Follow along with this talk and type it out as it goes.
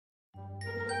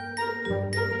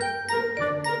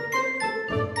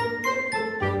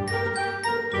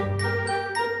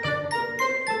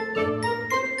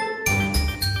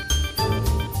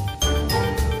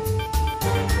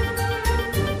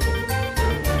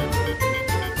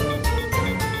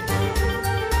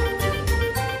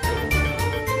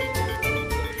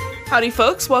Howdy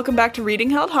folks, welcome back to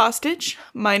Reading Held Hostage.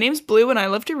 My name's Blue and I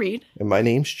love to read. And my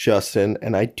name's Justin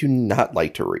and I do not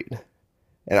like to read.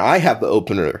 And I have the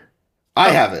opener.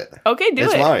 I have it. Okay,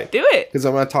 it's mine. Do it. Because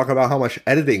I'm going to talk about how much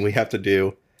editing we have to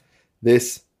do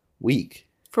this week.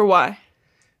 For why?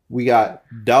 We got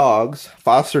dogs,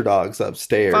 foster dogs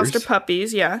upstairs. Foster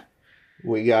puppies, yeah.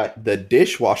 We got the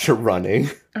dishwasher running.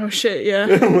 Oh shit, yeah.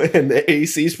 And the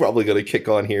AC's probably going to kick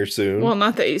on here soon. Well,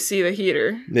 not the AC, the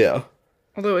heater. Yeah.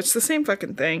 Although it's the same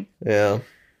fucking thing. Yeah.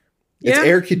 It's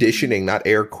air conditioning, not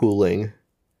air cooling.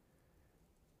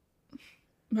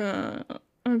 I'm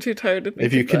too tired to think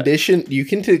If you condition, you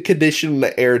can condition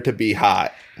the air to be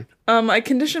hot. I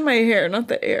condition my hair, not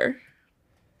the air.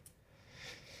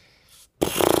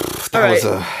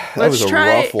 That was a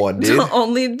rough one, dude. To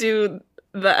only do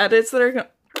the edits that are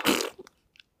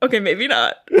okay, maybe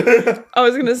not. I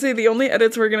was gonna say the only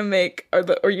edits we're gonna make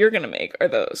you're gonna make are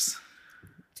those.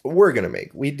 We're gonna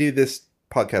make. We do this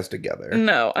podcast together.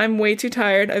 No, I'm way too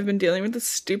tired. I've been dealing with the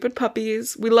stupid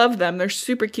puppies. We love them. They're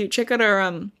super cute. Check out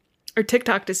our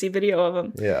TikTok to see video of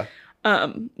them. Yeah.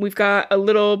 We've got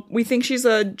we think she's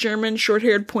a German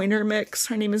short-haired pointer mix.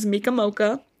 Her name is Mika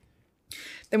Mocha.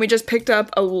 Then we just picked up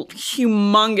a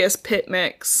humongous pit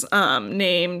mix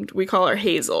we call her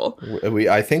Hazel.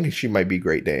 I think she might be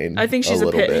Great Dane. I think she's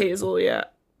a pit Hazel, yeah.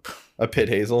 A pit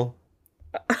Hazel?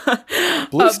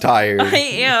 Blue's tired. I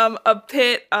am a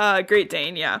pit Great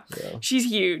Dane, yeah. She's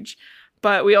huge.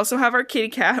 But we also have our kitty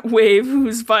cat, Wave,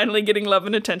 who's finally getting love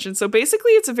and attention. So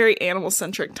basically, it's a very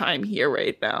animal-centric time here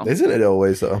right now. Isn't it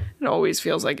always, though? It always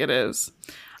feels like it is.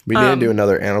 We need to do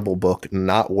another animal book,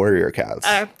 not warrior cats.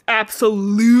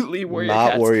 Absolutely warrior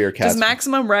cats. Not warrior cats. Does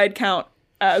Maximum Ride count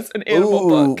as an animal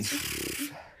book?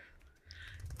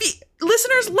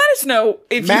 Listeners, let us know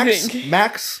if you think.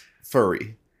 Max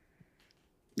Furry.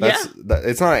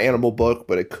 It's not an animal book,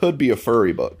 but it could be a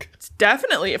furry book. It's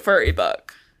definitely a furry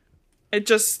book. It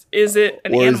just, is it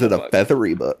an animal book? Or is it a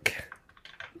feathery book?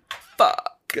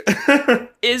 Fuck.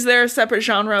 Is there a separate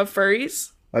genre of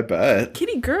furries? I bet.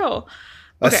 Kitty girl.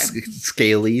 Okay.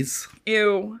 Scalies.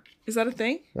 Ew. Is that a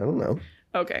thing? I don't know.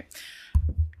 Okay.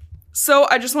 So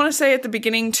I just want to say at the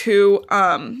beginning too,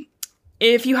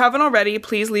 if you haven't already,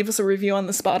 please leave us a review on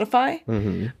the Spotify.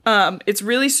 Mm-hmm. It's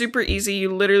really super easy.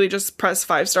 You literally just press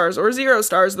 5 stars or 0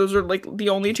 stars. Those are like the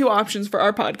only 2 options for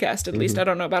our podcast. At least I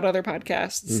don't know about other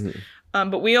podcasts. Mm-hmm.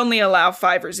 But we only allow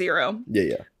 5 or 0.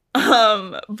 Yeah.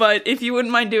 But if you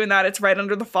wouldn't mind doing that, it's right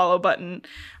under the follow button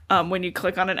when you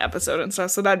click on an episode and stuff.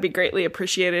 So that'd be greatly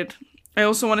appreciated. I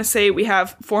also want to say we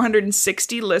have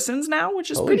 460 listens now,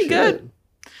 which is pretty good.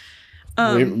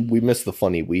 We missed the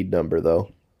funny weed number,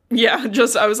 though. Yeah,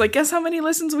 I was like, guess how many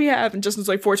listens we have? And Justin's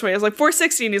like, 420. I was like,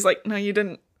 460. And he's like, no, you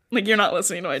didn't. Like, you're not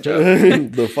listening to my joke.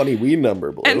 The funny weed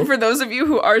number, Blue. And for those of you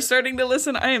who are starting to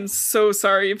listen, I am so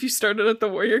sorry if you started at the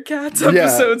Warrior Cats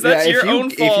episodes. That's your own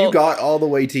fault. If you got all the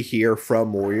way to here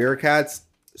from Warrior Cats,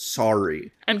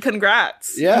 sorry. And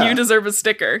congrats. Yeah. You deserve a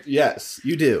sticker. Yes,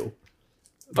 you do.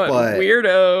 But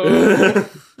weirdo.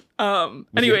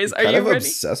 Anyways, are you ready?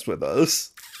 Obsessed with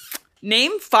us.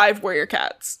 Name 5 Warrior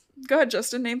Cats. Go ahead,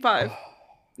 Justin. Name 5.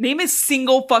 Name a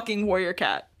single fucking Warrior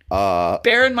Cat.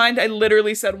 Bear in mind, I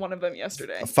literally said one of them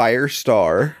yesterday.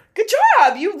 Firestar. Good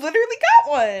job! You literally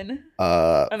got one.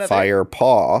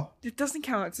 Firepaw. It doesn't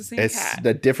count. It's the same cat. It's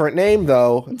a different name,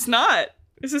 though. It's not.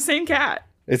 It's the same cat.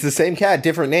 It's the same cat,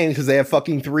 different names, because they have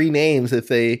fucking 3 names if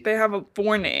they... They have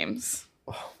 4 names.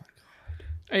 Oh, my God.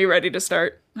 Are you ready to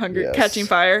start? Yes. Catching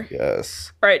fire?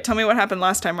 Yes. All right, tell me what happened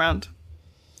last time round.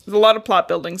 There's a lot of plot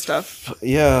building stuff.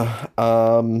 Yeah.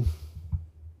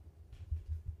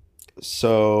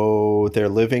 So they're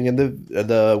living in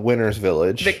the Winter's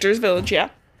Village. Victor's Village, yeah.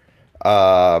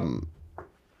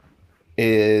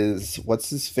 Is what's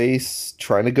his face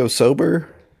trying to go sober?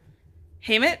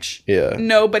 Haymitch? Yeah.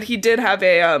 No, but he did have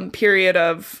a period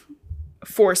of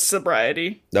forced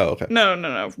sobriety. Oh, okay.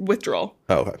 No. Withdrawal.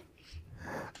 Oh,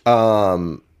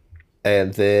 okay.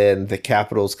 And then the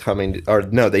Capitol's coming,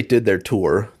 they did their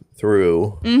tour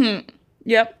through. Mm-hmm.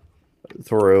 Yep.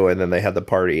 Through, and then they had the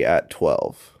party at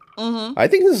 12. Mm-hmm. I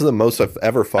think this is the most I've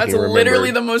ever fucking remembered. That's literally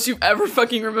the most you've ever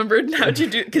fucking remembered. How'd you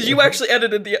do? Because you actually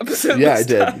edited the episode. Yeah, I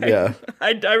did. Yeah.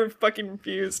 I fucking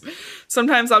refused.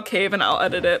 Sometimes I'll cave and I'll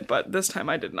edit it, but this time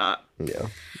I did not. Yeah.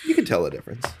 You can tell the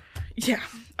difference. Yeah.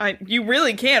 You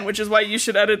really can, which is why you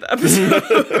should edit the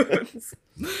episodes.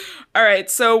 All right,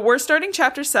 so we're starting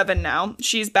chapter 7 now.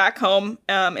 She's back home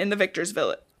in the Victor's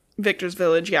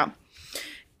Village, yeah.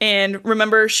 And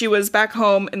remember, she was back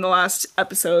home in the last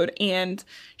episode, and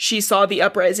she saw the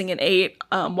uprising in 8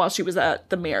 while she was at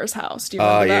the mayor's house. Do you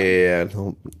remember that?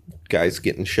 Yeah. Guys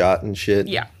getting shot and shit.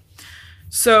 Yeah.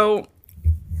 So,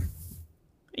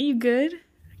 are you good?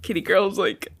 Kitty girl's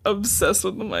like obsessed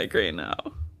with the mic right now.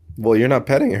 Well, you're not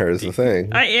petting her is the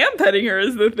thing. I am petting her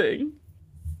is the thing.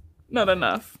 Not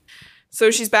enough.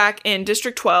 So she's back in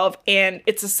District 12 and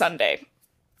it's a Sunday.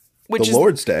 Which the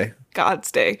Lord's Day. God's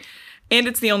Day. And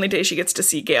it's the only day she gets to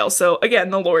see Gale. So again,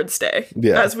 the Lord's Day.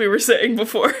 Yeah. As we were saying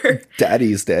before.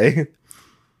 Daddy's Day.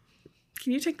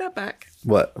 Can you take that back?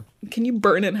 What? Can you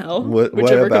burn in hell?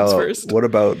 Whichever comes first. What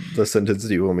about the sentence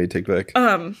do you want me to take back?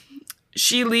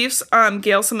 She leaves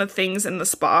Gale some of the things in a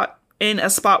spot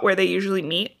where they usually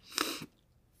meet.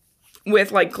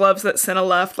 With like gloves that send a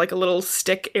left, like a little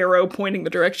stick arrow pointing the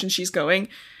direction she's going.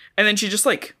 And then she just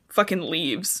like fucking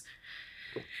leaves.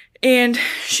 And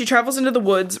she travels into the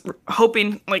woods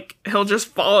hoping like he'll just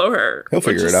follow her. He'll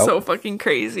figure it out. So fucking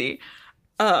crazy.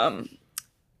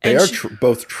 They are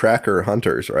both tracker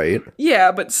hunters, right?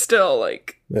 Yeah, but still,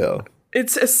 like... Yeah.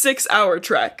 It's a 6-hour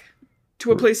trek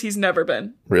to a place he's never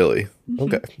been. Really? Mm-hmm.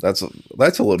 Okay. That's a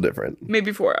little different.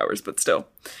 Maybe 4 hours, but still.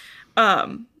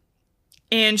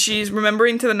 And she's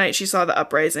remembering to the night she saw the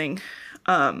uprising.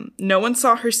 No one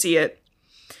saw her see it.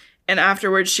 And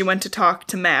afterwards, she went to talk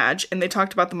to Madge, and they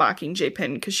talked about the Mockingjay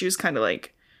pin, because she was kind of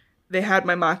like, they had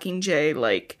my Mockingjay,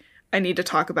 like, I need to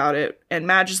talk about it. And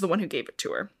Madge is the one who gave it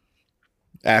to her.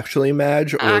 Actually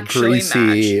Madge or Greasy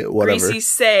Madge. Whatever? Greasy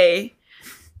Say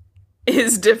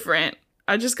is different.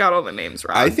 I just got all the names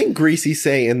wrong. I think Greasy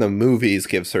Say in the movies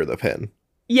gives her the pin.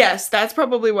 Yes, that's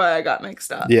probably why I got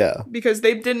mixed up. Yeah. Because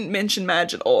they didn't mention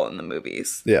Madge at all in the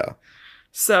movies. Yeah.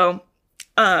 So,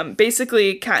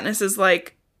 basically, Katniss is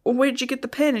like, well, where did you get the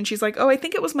pin? And she's like, oh, I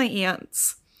think it was my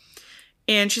aunt's.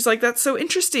 And she's like, that's so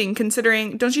interesting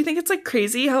considering, don't you think it's like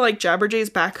crazy how like Jabberjay's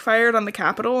backfired on the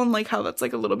Capitol and like how that's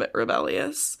like a little bit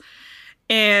rebellious?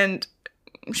 And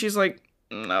she's like,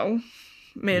 no.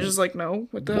 Madge is like, no.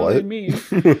 What the hell do you mean?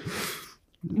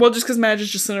 Well, just because Madge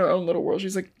is just in her own little world.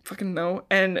 She's like, fucking no.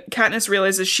 And Katniss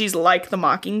realizes she's like the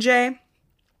Mockingjay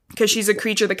because she's a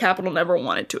creature the Capitol never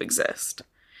wanted to exist.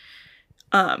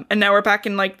 And now we're back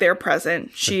in like their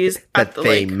present. She's at the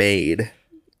lake.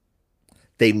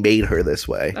 They made her this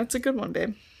way. That's a good one,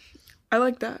 babe. I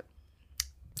like that.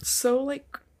 So,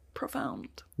 like, profound.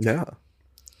 Yeah.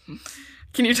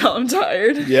 Can you tell I'm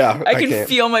tired? Yeah, I can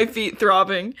feel my feet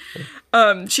throbbing.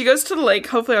 She goes to the lake.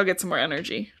 Hopefully I'll get some more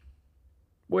energy.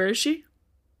 Where is she?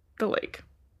 The lake.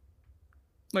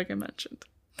 Like I mentioned.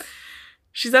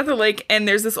 She's at the lake, and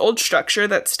there's this old structure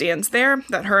that stands there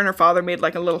that her and her father made,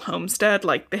 like, a little homestead.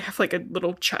 Like, they have, like, a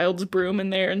little child's broom in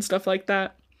there and stuff like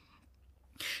that.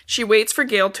 She waits for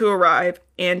Gale to arrive,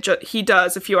 and he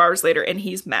does a few hours later, and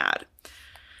he's mad.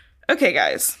 Okay,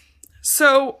 guys.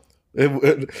 So...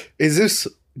 Is this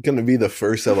going to be the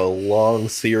first of a long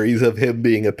series of him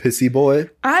being a pissy boy?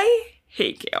 I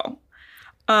hate Gale.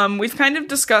 We've kind of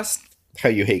discussed... How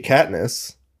you hate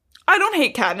Katniss. I don't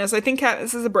hate Katniss. I think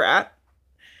Katniss is a brat.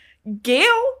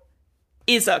 Gale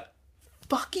is a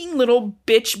fucking little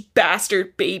bitch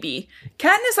bastard baby.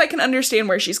 Katniss, I can understand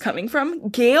where she's coming from.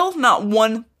 Gale, not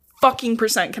 1%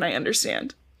 can I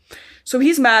understand. So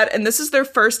he's mad, and this is their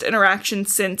first interaction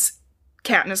since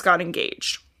Katniss got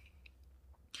engaged.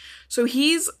 So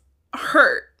he's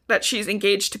hurt that she's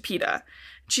engaged to Peeta.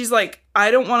 She's like,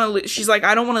 I don't want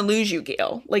to lose you,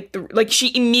 Gale.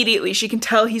 She can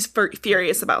tell he's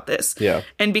furious about this. Yeah.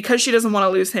 And because she doesn't want to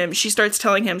lose him, she starts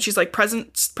telling him, she's like,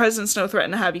 President Snow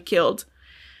threatened to have you killed.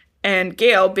 And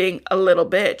Gale, being a little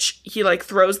bitch, he like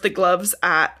throws the gloves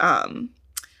at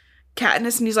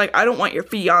Katniss, and he's like, I don't want your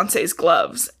fiance's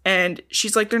gloves. And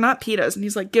she's like, they're not Peeta's. And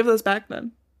he's like, give those back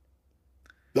then.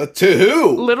 To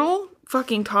who? Little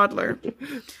fucking toddler.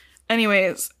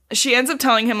 Anyways, she ends up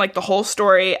telling him like the whole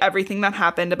story, everything that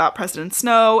happened about President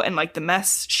Snow and like the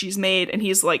mess she's made. And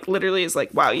he's like, literally is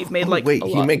like, wow, you've made like wait,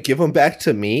 he may give them back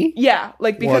to me? Yeah,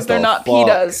 like because they're not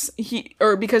Peeta's.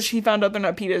 Because he found out they're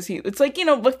not Peeta's. It's like,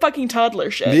 like fucking toddler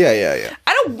shit. Yeah.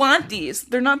 I don't want these.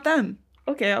 They're not them.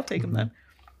 Okay, I'll take them then.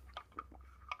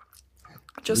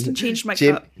 Justin changed my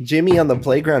cup. Jimmy on the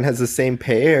playground has the same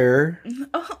pair.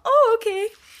 Oh, okay.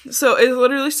 So it's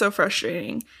literally so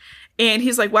frustrating. And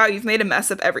he's like, wow, you've made a mess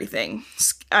of everything.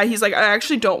 He's like, I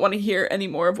actually don't want to hear any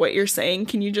more of what you're saying.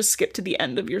 Can you just skip to the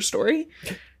end of your story?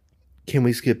 Can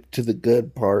we skip to the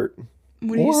good part?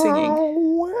 What are you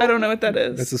singing? I don't know what that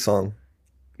is. That's a song.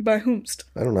 By whomst?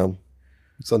 I don't know.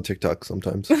 It's on TikTok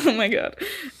sometimes. Oh my god.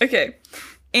 Okay.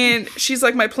 And she's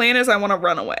like, my plan is I want to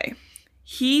run away.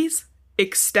 He's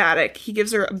ecstatic. He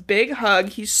gives her a big hug.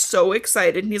 He's so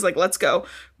excited. And he's like, let's go.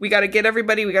 We got to get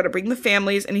everybody. We got to bring the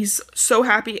families. And he's so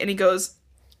happy. And he goes,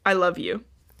 I love you.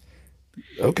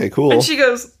 Okay, cool. And she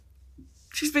goes,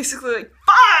 She's basically like,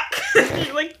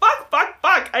 fuck! Like,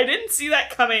 fuck. I didn't see that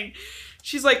coming.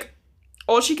 She's like,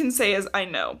 all she can say is, I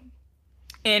know.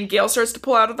 And Gale starts to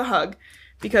pull out of the hug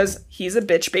because he's a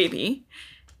bitch baby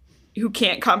who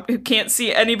can't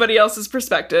see anybody else's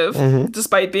perspective,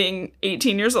 despite being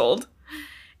 18 years old.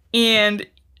 And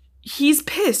he's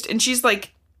pissed. And she's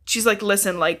like,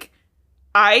 listen, like,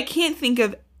 I can't think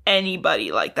of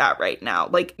anybody like that right now.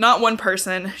 Like, not one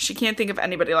person. She can't think of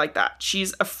anybody like that.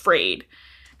 She's afraid.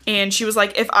 And she was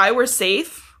like, if I were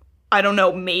safe, I don't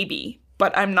know, maybe,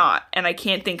 but I'm not. And I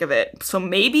can't think of it. So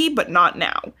maybe, but not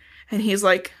now. And he's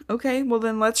like, okay, well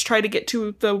then let's try to get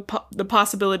to the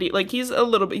possibility. Like, he's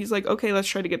like, okay, let's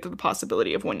try to get to the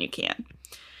possibility of when you can.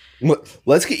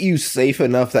 Let's get you safe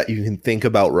enough that you can think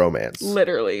about romance.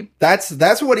 Literally. That's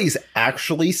what he's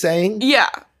actually saying. Yeah.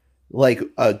 Like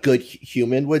a good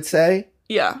human would say.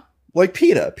 Yeah. Like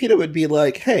PETA. PETA would be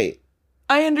like, hey,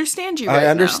 I understand you I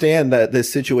understand that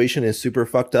this situation is super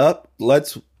fucked up.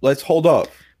 Let's hold up.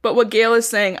 But what Gale is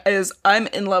saying is, I'm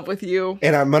in love with you.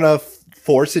 And I'm going to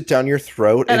force it down your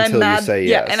throat until you say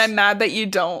yes. Yeah, and I'm mad that you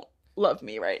don't love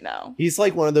me right now. He's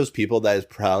like one of those people that is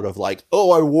proud of like,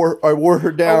 oh, I wore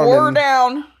her down. I wore her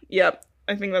down. Yep.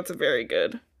 I think that's a very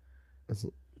good.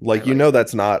 Like,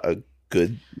 that's not a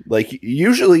good, like,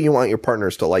 usually you want your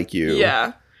partners to like you.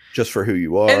 Yeah. Just for who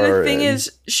you are. And the thing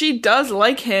is, she does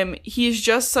like him. He's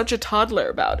just such a toddler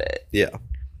about it. Yeah.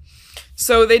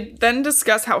 So they then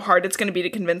discuss how hard it's going to be to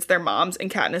convince their moms.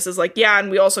 And Katniss is like, yeah, and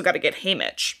we also got to get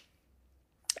Haymitch.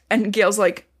 And Gale's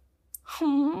like,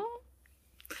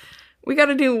 we got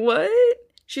to do what?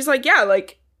 She's like, yeah,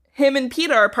 like, him and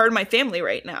PETA are part of my family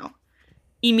right now.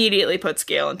 Immediately puts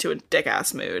Gale into a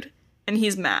dick-ass mood. And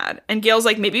he's mad. And Gale's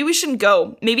like, maybe we shouldn't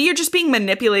go. Maybe you're just being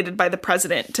manipulated by the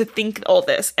president to think all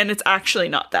this. And it's actually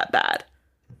not that bad.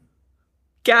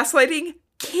 Gaslighting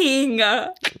king.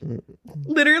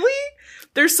 Literally,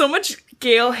 there's so much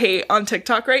Gale hate on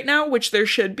TikTok right now, which there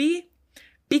should be.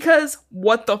 Because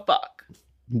what the fuck?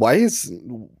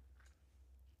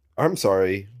 I'm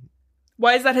sorry.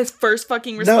 Why is that his first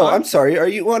fucking response? No, I'm sorry. Are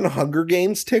you on Hunger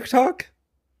Games TikTok?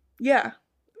 Yeah.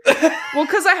 Well,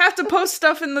 because I have to post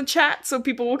stuff in the chat so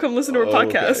people will come listen to our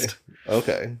podcast.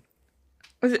 Okay.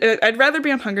 I'd rather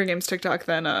be on Hunger Games TikTok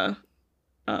than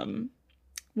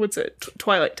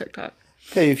Twilight TikTok.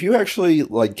 Hey, if you actually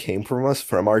came from us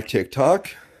from our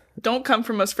TikTok, don't come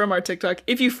from us from our TikTok.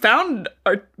 If you found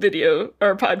our video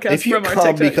or podcast from our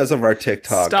TikTok, because of our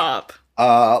TikTok, stop.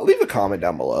 Leave a comment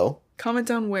down below. Comment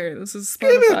down where? This is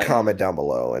Spotify. Leave a comment down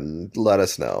below and let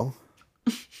us know.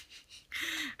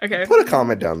 Okay. Put a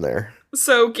comment down there.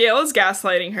 So Gale is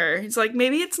gaslighting her. He's like,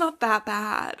 maybe it's not that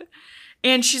bad.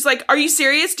 And she's like, are you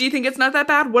serious? Do you think it's not that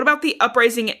bad? What about the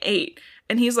uprising at 8?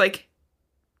 And he's like,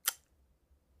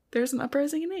 there's an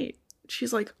uprising at 8.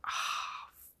 She's like,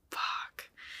 oh, fuck.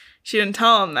 She didn't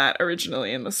tell him that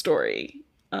originally in the story.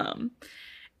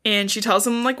 And she tells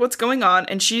him, what's going on.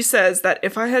 And she says that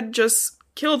if I had just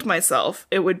killed myself,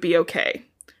 it would be okay.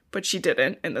 But she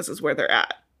didn't, and this is where they're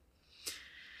at.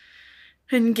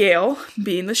 And Gale,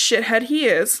 being the shithead he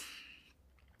is,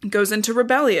 goes into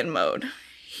rebellion mode.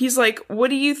 He's like, what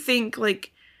do you think,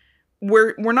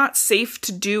 we're not safe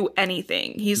to do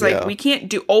anything. He's like,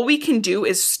 all we can do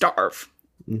is starve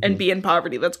and be in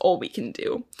poverty. That's all we can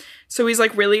do. So he's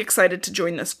really excited to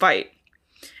join this fight.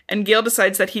 And Gale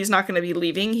decides that he's not going to be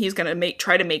leaving. He's going to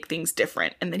try to make things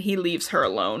different. And then he leaves her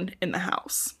alone in the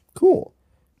house. Cool.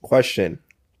 Question.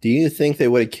 Do you think they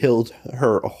would have killed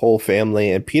her whole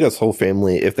family and PETA's whole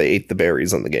family if they ate the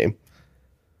berries in the game?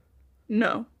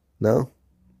 No. No?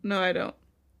 No, I don't.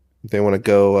 They want to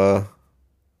go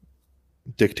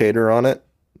dictator on it?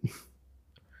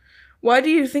 Why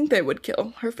do you think they would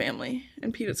kill her family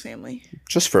and PETA's family?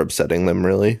 Just for upsetting them,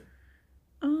 really.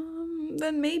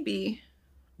 Then maybe.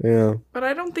 Yeah. But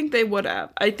I don't think they would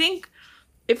have. I think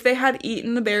if they had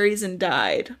eaten the berries and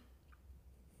died,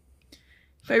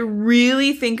 if I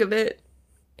really think of it,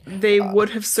 they would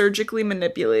have surgically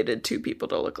manipulated 2 people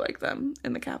to look like them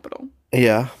in the Capitol.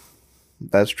 Yeah,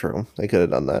 that's true. They could have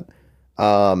done that.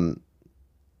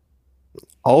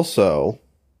 Also,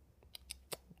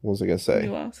 what was I going to say?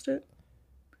 You lost it?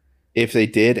 If they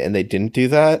did and they didn't do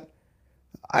that,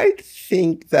 I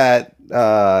think that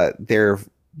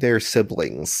their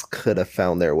siblings could have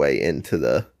found their way into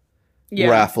the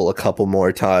raffle a couple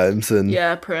more times. And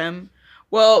yeah, Prim.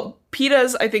 Well,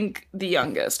 PETA's, I think, the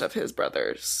youngest of his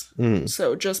brothers.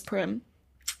 So just Prim.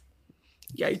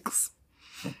 Yikes.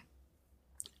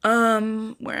 Where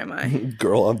am I?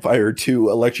 Girl on Fire 2,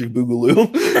 Electric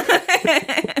Boogaloo.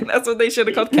 That's what they should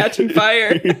have called Catching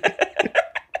Fire.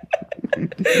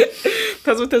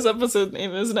 That's what this episode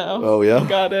name is now. Oh, yeah?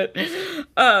 Got it.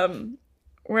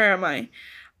 Where am I?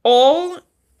 All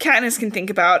Katniss can think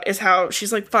about is how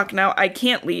she's like, fuck, now I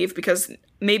can't leave because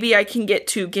maybe I can get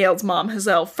to Gale's mom,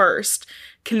 Hazel, first.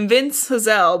 Convince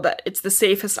Hazel that it's the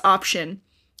safest option.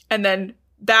 And then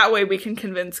that way we can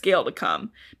convince Gale to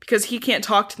come. Because he can't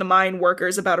talk to the mine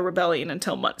workers about a rebellion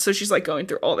until months. So she's like going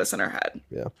through all this in her head.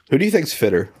 Yeah. Who do you think's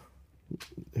fitter?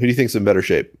 Who do you think's in better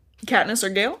shape? Katniss or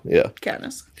Gale? Yeah.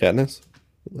 Katniss. Katniss?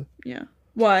 Yeah.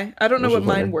 Why? I don't know what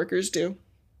mine workers do.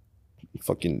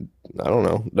 Fucking, I don't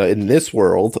know. In this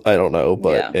world, I don't know,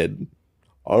 but in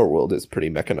our world, it's pretty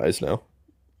mechanized now.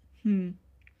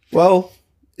 Well,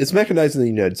 it's mechanized in the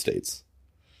United States.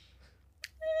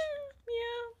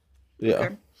 Yeah.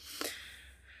 Okay.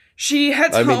 She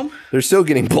heads home. Mean, they're still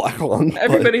getting black lung.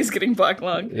 Everybody's getting black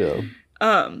lung.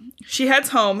 Yeah. She heads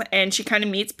home and she kind of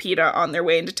meets Peeta on their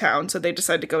way into town, so they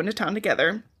decide to go into town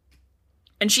together.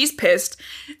 And she's pissed.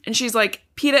 And she's like,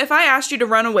 Peeta, if I asked you to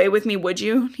run away with me, would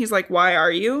you? He's like, why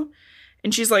are you?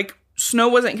 And she's like, Snow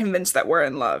wasn't convinced that we're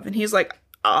in love. And he's like,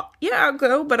 yeah, I'll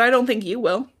go, but I don't think you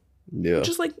will. Yeah.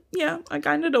 Just like, yeah, I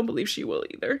kind of don't believe she will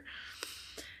either.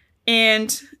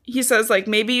 And he says, like,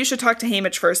 maybe you should talk to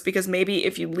Haymitch first, because maybe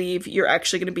if you leave, you're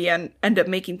actually going to be end up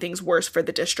making things worse for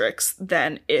the districts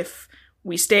than if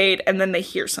we stayed. And then they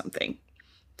hear something.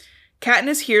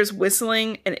 Katniss hears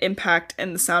whistling, an impact,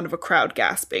 and the sound of a crowd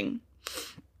gasping.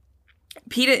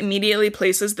 Peeta immediately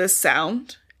places this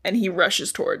sound, and he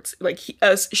rushes towards, like,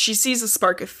 she sees a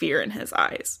spark of fear in his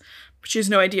eyes, but she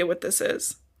has no idea what this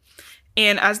is.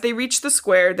 And as they reach the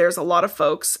square, there's a lot of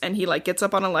folks, and he, like, gets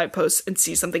up on a light post and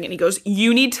sees something, and he goes,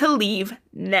 you need to leave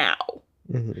now.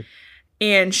 Mm-hmm.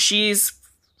 And she's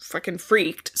fucking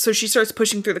freaked. So she starts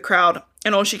pushing through the crowd,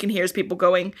 and all she can hear is people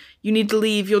going, you need to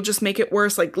leave, you'll just make it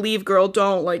worse. Like, leave, girl,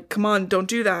 don't. Like, come on, don't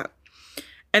do that.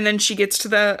 And then she gets to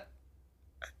the,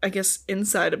 I guess,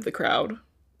 inside of the crowd,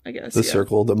 I guess. The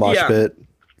circle, the mosh pit.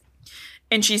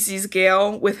 And she sees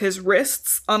Gale with his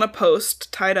wrists on a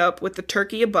post tied up with the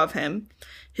turkey above him,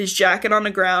 his jacket on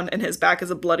the ground, and his back is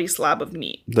a bloody slab of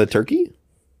meat. The turkey?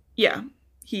 Yeah.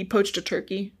 He poached a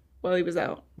turkey while he was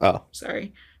out. Oh.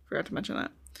 Sorry. Forgot to mention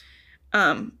that.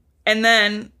 And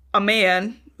then a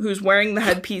man who's wearing the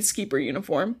head peacekeeper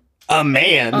uniform. A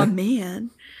man? A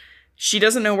man. She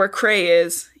doesn't know where Cray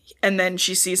is, and then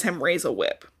she sees him raise a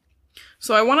whip.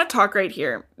 So I want to talk right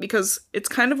here, because it's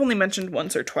kind of only mentioned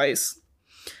once or twice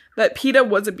that Peeta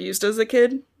was abused as a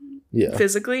kid. Yeah.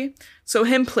 Physically. So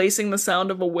him placing the sound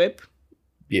of a whip.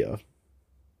 Yeah.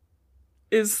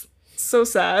 Is so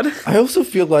sad. I also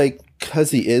feel like,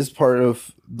 because he is part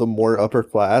of the more upper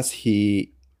class,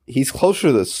 he's closer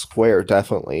to the square,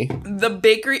 definitely. The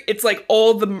bakery, it's like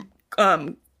all the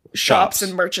shops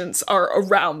and merchants are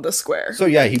around the square. So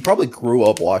yeah, he probably grew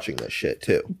up watching this shit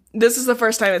too. This is the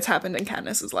first time it's happened in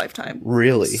Katniss's lifetime.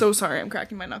 Really? So sorry, I'm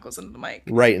cracking my knuckles into the mic.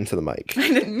 Right into the mic. I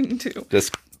didn't mean to.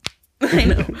 Just. I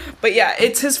know. But yeah,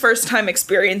 it's his first time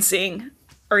experiencing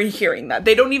or hearing that.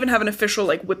 They don't even have an official,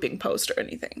 like, whipping post or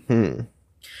anything.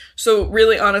 So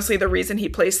really, honestly, the reason he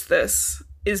placed this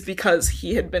is because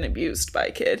he had been abused by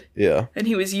a kid. Yeah. And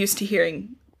he was used to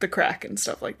hearing the crack and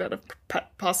stuff like that of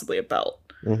possibly a belt.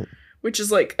 Mm-hmm. Which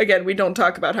is, like, again, we don't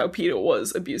talk about how Peeta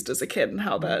was abused as a kid and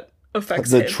how that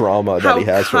affects the trauma that he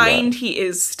has from that. How kind he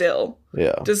is still.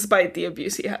 Yeah. Despite the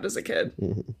abuse he had as a kid.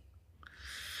 Mm-hmm.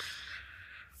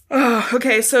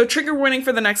 Okay, so trigger warning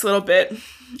for the next little bit.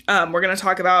 We're going to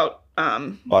talk about...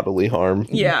 bodily harm.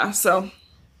 Yeah, so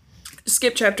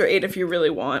skip chapter 8 if you really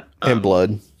want. And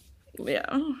blood.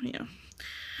 Yeah.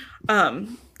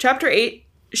 Chapter 8,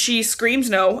 she screams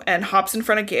no and hops in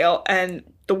front of Gale, and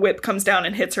the whip comes down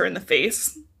and hits her in the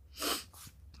face.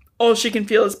 All she can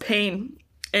feel is pain,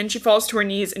 and she falls to her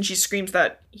knees and she screams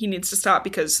that he needs to stop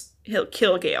because he'll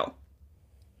kill Gale.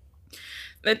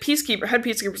 The head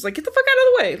peacekeeper's like, get the fuck out of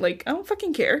the way. Like, I don't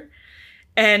fucking care.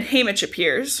 And Haymitch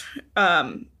appears,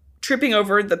 tripping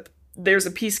over there's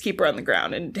a peacekeeper on the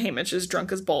ground, and Haymitch is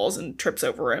drunk as balls and trips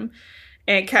over him.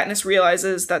 And Katniss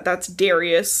realizes that that's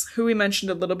Darius, who we mentioned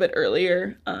a little bit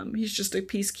earlier. He's just a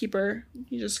peacekeeper.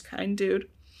 He's just a kind dude.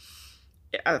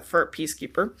 Yeah, for a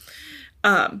peacekeeper.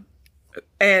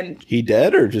 And he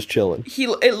dead or just chilling?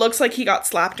 It looks like he got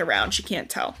slapped around. She can't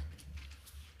tell.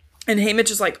 And Haymitch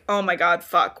is like, oh my god,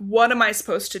 fuck. What am I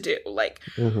supposed to do? Like,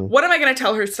 what am I going to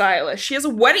tell her stylist? She has a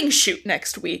wedding shoot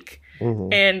next week.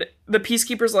 Mm-hmm. And the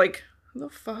peacekeeper's like, who the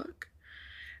fuck?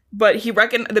 But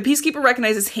the peacekeeper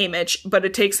recognizes Haymitch, but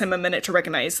it takes him a minute to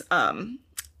recognize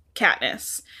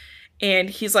Katniss. And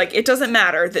he's like, it doesn't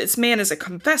matter. This man is a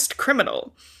confessed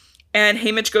criminal. And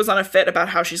Haymitch goes on a fit about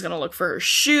how she's going to look for her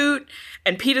shoot.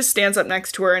 And Peeta stands up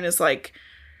next to her and is like,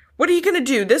 what are you going to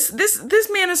do? This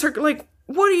man is her, like,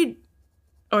 what are you...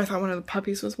 Oh, I thought one of the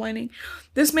puppies was whining.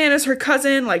 This man is her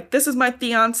cousin. Like, this is my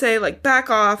fiance. Like, back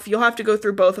off. You'll have to go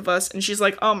through both of us. And she's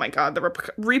like, oh my God,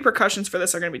 the repercussions for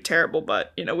this are going to be terrible.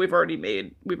 But, you know, we've already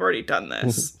done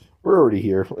this. We're already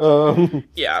here.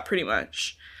 Yeah, pretty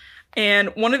much. And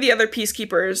one of the other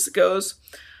peacekeepers goes,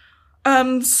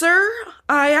 sir,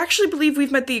 I actually believe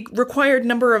we've met the required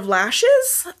number of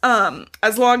lashes.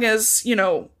 As long as, you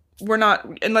know, we're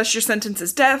not, unless your sentence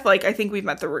is death, like, I think we've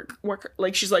met the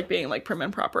like, she's, like, being, like, prim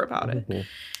and proper about it. Mm-hmm.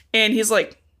 And he's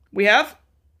like, we have?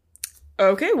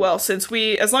 Okay, well,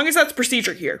 as long as that's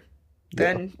procedure here,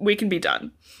 then we can be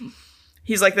done.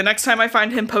 He's like, the next time I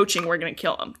find him poaching, we're gonna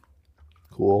kill him.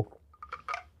 Cool.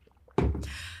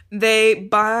 They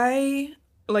buy,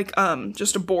 like,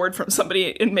 just a board from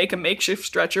somebody and make a makeshift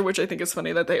stretcher, which I think is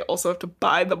funny that they also have to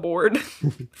buy the board.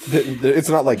 It's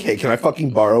not like, hey, can I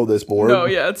fucking borrow this board? No,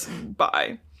 yeah, it's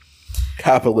buy.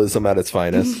 Capitalism at its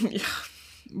finest. Yeah.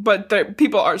 But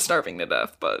people are starving to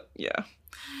death, but yeah.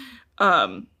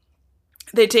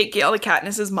 They take Gale to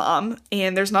Katniss's mom,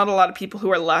 and there's not a lot of people who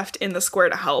are left in the square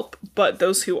to help, but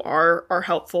those who are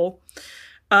helpful.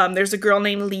 There's a girl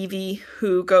named Levy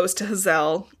who goes to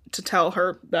Hazel to tell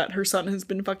her that her son has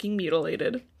been fucking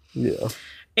mutilated. Yeah.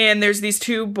 And there's these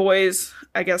two boys,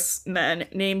 I guess men,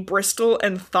 named Bristol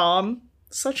and Thom.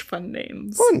 Such fun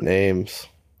names. Fun names.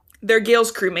 They're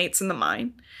Gale's crewmates in the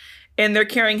mine. And they're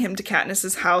carrying him to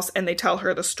Katniss's house, and they tell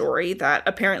her the story that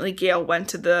apparently Gale went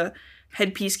to the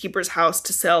head peacekeeper's house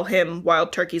to sell him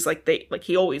wild turkeys like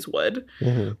he always would.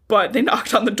 Mm-hmm. But they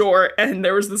knocked on the door, and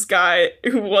there was this guy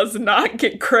who was not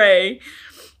Get Cray.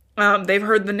 They've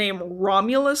heard the name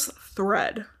Romulus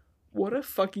Thread. What a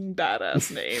fucking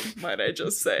badass name, might I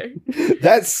just say.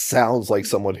 That sounds like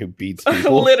someone who beats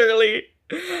people. Literally.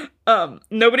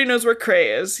 Nobody knows where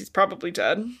Cray is. He's probably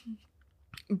dead.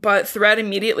 But Thread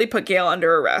immediately put Gale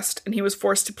under arrest, and he was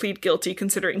forced to plead guilty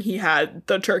considering he had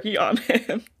the turkey on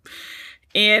him.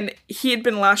 And he had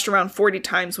been lashed around 40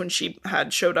 times when she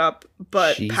had showed up,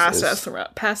 but passed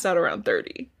out around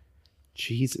 30.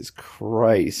 Jesus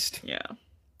Christ. Yeah.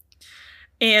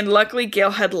 And luckily,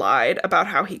 Gale had lied about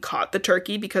how he caught the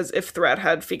turkey, because if Thread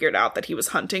had figured out that he was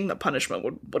hunting, the punishment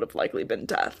would have likely been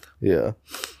death. Yeah.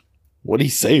 What'd he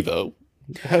say, though?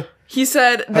 He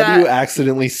said that... How do you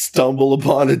accidentally stumble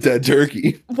upon a dead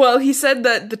turkey? Well, he said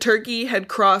that the turkey had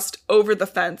crossed over the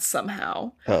fence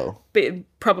somehow. Oh.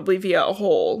 Probably via a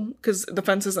hole, because the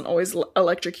fence isn't always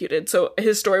electrocuted. So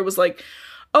his story was like,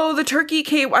 oh, the turkey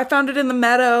came, I found it in the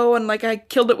meadow, and, like, I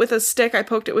killed it with a stick. I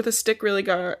poked it with a stick really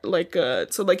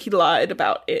good. So, like, he lied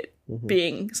about it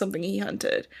being something he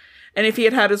hunted. And if he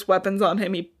had his weapons on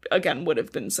him, he, again, would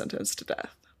have been sentenced to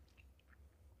death.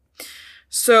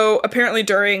 So apparently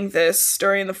during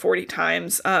the 40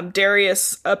 times,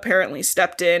 Darius apparently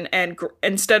stepped in and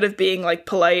instead of being like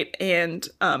polite and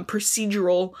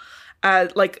procedural,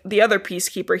 like the other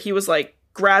peacekeeper, he was like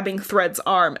grabbing Thread's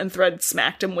arm, and Thread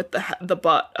smacked him with the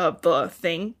butt of the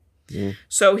thing. Mm.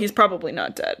 So he's probably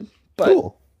not dead. But,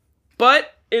 cool.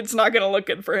 But it's not going to look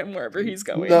good for him wherever he's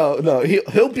going. No,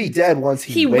 he'll be dead once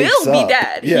he wakes will up. Be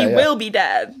dead. Yeah, he will be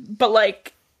dead, but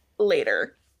like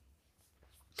later.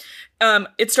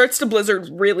 It starts to blizzard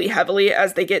really heavily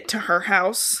as they get to her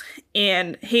house,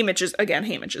 and Haymitch is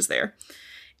there.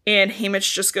 And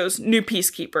Haymitch just goes, new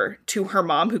peacekeeper, to her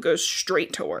mom, who goes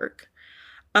straight to work.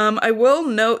 I will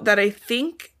note that I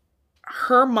think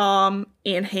her mom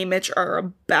and Haymitch are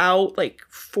about, like,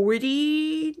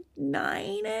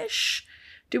 49-ish.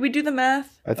 Did we do the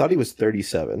math? I thought he was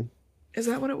 37. Is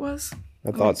that what it was?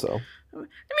 I thought so. Let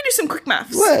me do some quick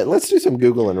maths. Let's do some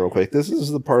Googling real quick. This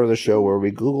is the part of the show where we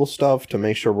Google stuff to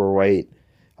make sure we're right.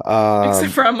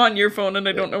 Except for I'm on your phone and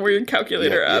I don't know where your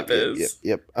calculator app is.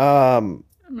 Yep. I'm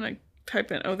going to type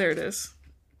in. Oh, there it is.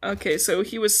 Okay, so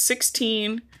he was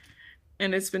 16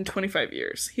 and it's been 25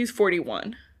 years. He's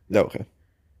 41. Okay.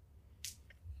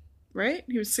 Right?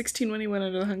 He was 16 when he went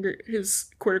into his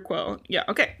quarter quell. Yeah,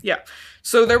 okay. Yeah.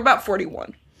 So they're about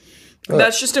 41.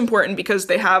 That's just important because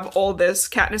they have all this.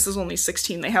 Katniss is only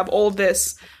 16. They have all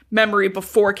this memory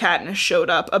before Katniss showed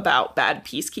up about bad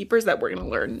peacekeepers that we're going to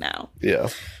learn now. Yeah.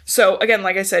 So, again,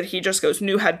 like I said, he just goes,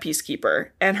 new head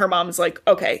peacekeeper. And her mom is like,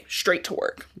 okay, straight to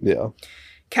work. Yeah.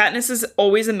 Katniss is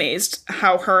always amazed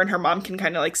how her and her mom can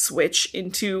kind of like switch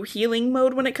into healing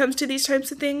mode when it comes to these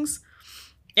types of things.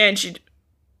 And she...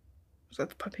 Was that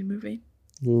the puppy movie?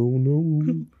 Oh,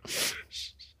 no.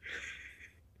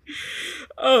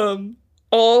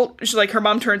 She's like, her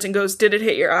mom turns and goes, did it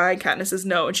hit your eye? Katniss says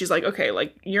no, and she's like, okay,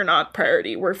 like, you're not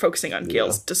priority. We're focusing on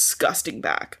Gale's disgusting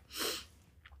back.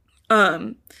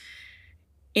 And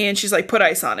she's like, put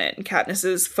ice on it. And Katniss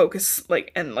is focused,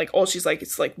 like, and like, all she's like,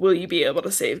 it's like, will you be able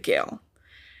to save Gale?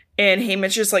 And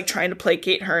Haymitch is like trying to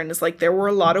placate her and is like, there were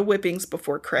a lot of whippings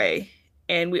before Cray,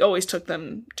 and we always took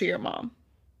them to your mom.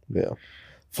 Yeah.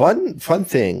 Fun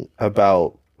thing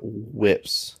about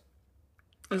whips.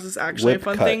 Is this actually Whip a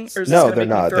fun cuts. thing? Or is No, this they're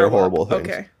not. They're horrible things.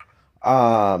 Okay.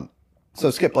 So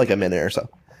skip like a minute or so.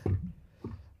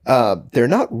 They're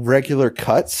not regular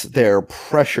cuts. They're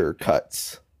pressure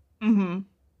cuts. Mm-hmm.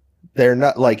 They're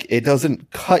not like, it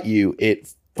doesn't cut you.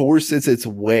 It forces its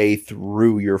way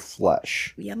through your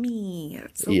flesh. Yummy.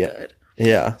 That's so good.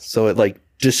 Yeah. So it like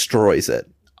destroys it.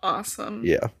 Awesome.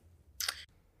 Yeah.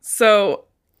 So,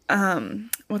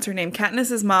 what's her name?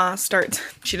 Katniss's ma starts.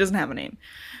 She doesn't have a name.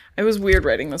 It was weird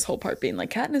writing this whole part being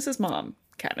like Katniss's mom.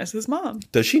 Katniss's mom.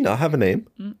 Does she not have a name?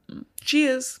 Mm-mm. She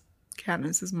is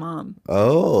Katniss's mom.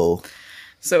 Oh.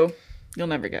 So you'll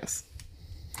never guess.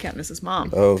 Katniss's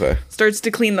mom. Oh, okay. Starts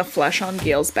to clean the flesh on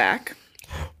Gale's back.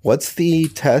 What's the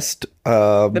test?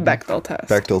 The Bechdel test.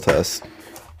 Bechdel test.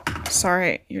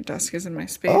 Sorry, your desk is in my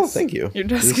space. Oh, thank you. Your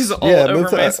desk is all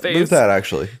over my space. Move that,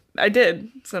 actually. I did,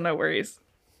 so no worries.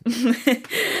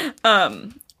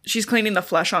 She's cleaning the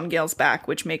flesh on Gale's back,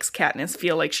 which makes Katniss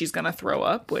feel like she's gonna throw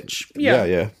up, which,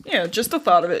 yeah, just the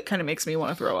thought of it kind of makes me want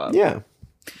to throw up. Yeah.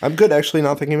 I'm good actually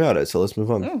not thinking about it, so let's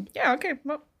move on. Yeah, okay.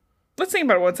 Well, let's think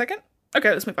about it 1 second. Okay,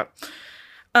 let's move on.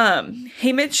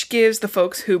 Haymitch gives the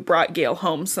folks who brought Gale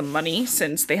home some money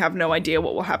since they have no idea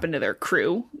what will happen to their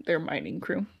crew, their mining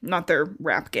crew, not their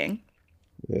rap gang.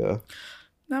 Yeah.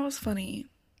 That was funny.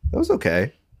 That was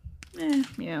okay.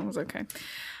 Yeah, it was okay.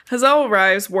 Hazel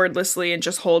arrives wordlessly and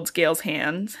just holds Gale's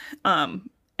hand. And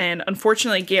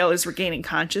unfortunately, Gale is regaining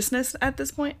consciousness at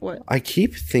this point. What? I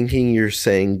keep thinking you're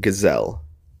saying gazelle.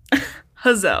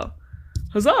 Hazel.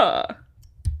 Huzzah!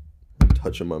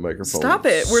 Touching my microphone. Stop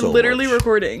it. We're literally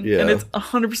recording. Yeah. And it's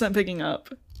 100% picking up.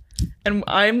 And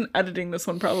I'm editing this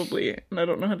one probably. And I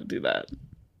don't know how to do that.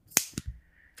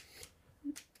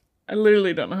 I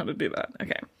literally don't know how to do that.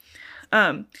 Okay.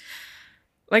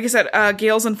 Like I said,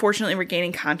 Gale's unfortunately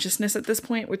regaining consciousness at this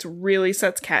point, which really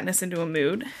sets Katniss into a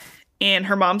mood. And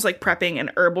her mom's like prepping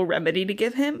an herbal remedy to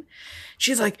give him.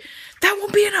 She's like, that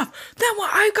won't be enough.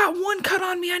 I got one cut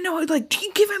on me. I know. Like,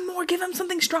 give him more. Give him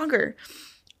something stronger.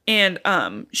 And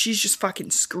she's just fucking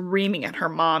screaming at her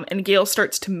mom. And Gale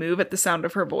starts to move at the sound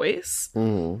of her voice.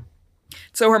 Mm.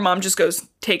 So her mom just goes,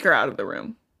 take her out of the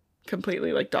room.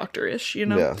 Completely like doctor-ish, you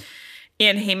know? Yeah.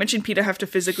 And Haymitch and Peeta have to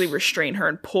physically restrain her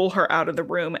and pull her out of the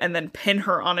room and then pin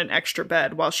her on an extra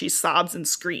bed while she sobs and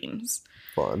screams.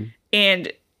 Fun.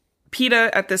 And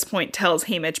Peeta at this point tells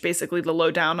Haymitch basically the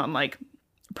lowdown on like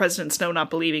President Snow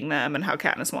not believing them and how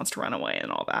Katniss wants to run away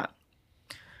and all that.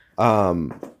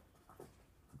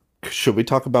 Should we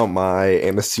talk about my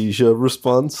anesthesia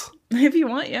response? If you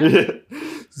want, yeah.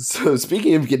 So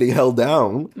speaking of getting held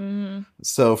down,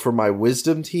 so for my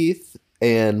wisdom teeth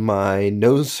and my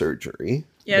nose surgery.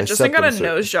 Yeah, Justin got a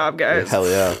nose job, guys. Hell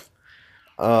yeah.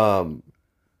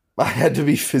 I had to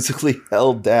be physically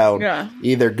held down,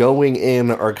 either going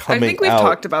in or coming out. I think we've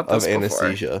talked about this before.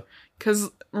 Anesthesia. Because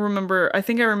I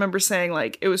think I remember saying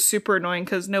like it was super annoying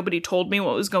because nobody told me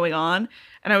what was going on,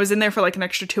 and I was in there for like an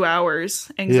extra 2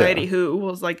 hours. Anxiety, who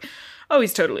was like, "Oh,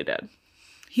 he's totally dead."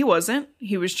 He wasn't.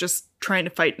 He was just trying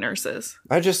to fight nurses.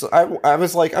 I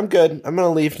was like, I'm good. I'm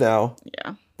gonna leave now.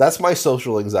 Yeah. That's my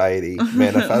social anxiety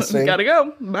manifesting. Gotta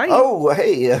go. Bye. Oh,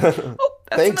 hey.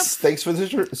 Thanks. Enough. Thanks for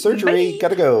the surgery. Bye.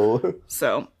 Gotta go.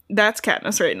 So that's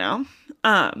Katniss right now.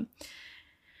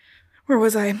 Where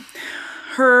was I?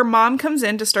 Her mom comes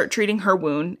in to start treating her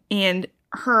wound, and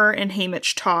her and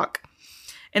Haymitch talk.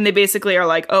 And they basically are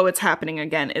like, oh, it's happening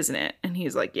again, isn't it? And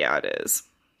he's like, yeah, it is.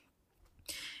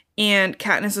 And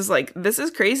Katniss is like, this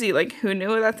is crazy. Like, who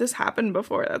knew that this happened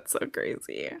before? That's so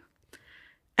crazy.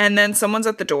 And then someone's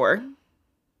at the door.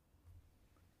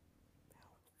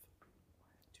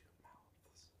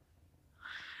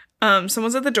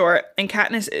 Someone's at the door, and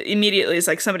Katniss immediately is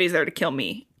like, somebody's there to kill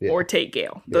me or take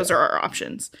Gale. Those are our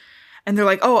options. And they're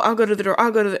like, oh, I'll go to the door.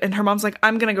 And her mom's like,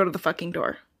 I'm going to go to the fucking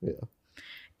door. Yeah.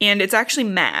 And it's actually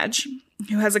Madge,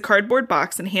 who has a cardboard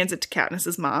box and hands it to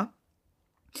Katniss's ma.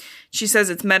 She says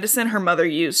it's medicine her mother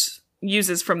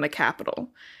uses from the Capitol.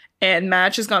 And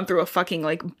Madge has gone through a fucking,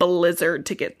 like, blizzard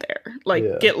to get there.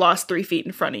 Like, get lost 3 feet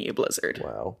in front of you, blizzard.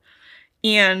 Wow.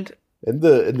 And in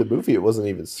the movie, it wasn't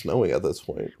even snowing at this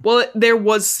point. Well, there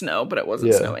was snow, but it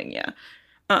wasn't snowing,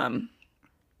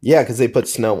 Yeah, because they put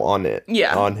snow on it.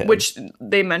 Yeah, on him. Which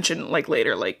they mention, like,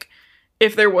 later, like,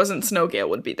 if there wasn't snow, Gale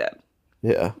would be dead.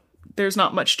 Yeah. There's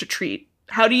not much to treat.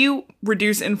 How do you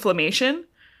reduce inflammation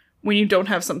when you don't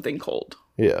have something cold?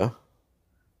 Yeah.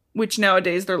 Which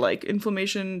nowadays they're like,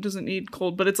 inflammation doesn't need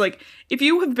cold. But it's like, if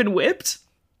you have been whipped,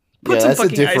 put some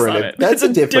fucking ice on it. That's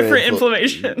a different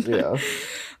inflammation. Yeah.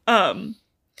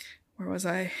 Where was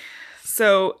I?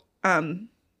 So,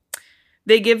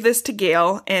 they give this to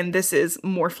Gale, and this is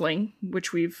Morphling,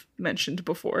 which we've mentioned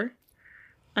before.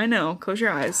 I know. Close your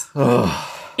eyes.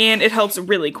 And it helps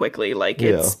really quickly. Like,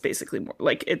 it's basically more,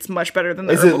 like, it's much better than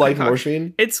the Is herbal it like concoction.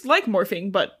 morphine? It's like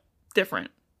morphine, but different.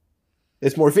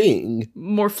 It's morphine.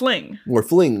 Morphling.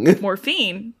 Morphling.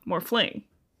 Morphine. Morphling.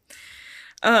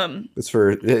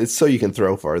 It's so you can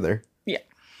throw farther. Yeah.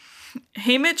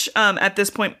 Haymitch, at this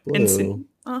point...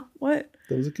 what?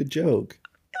 That was a good joke.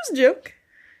 It was a joke.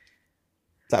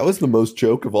 That was the most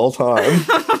joke of all time.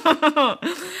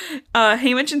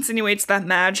 Haymitch insinuates that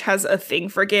Madge has a thing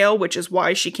for Gale, which is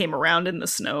why she came around in the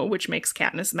snow, which makes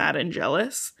Katniss mad and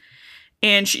jealous.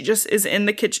 And she just is in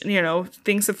the kitchen, you know,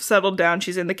 things have settled down.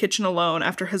 She's in the kitchen alone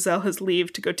after Hazel has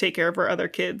left to go take care of her other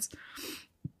kids.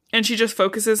 And she just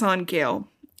focuses on Gale.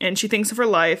 And she thinks of her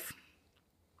life,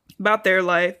 about their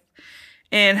life,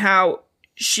 and how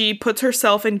she puts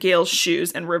herself in Gale's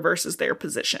shoes and reverses their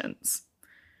positions.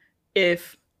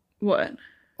 What?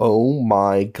 Oh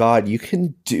my god, you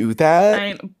can do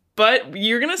that? But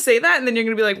you're going to say that, and then you're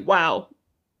going to be like, wow,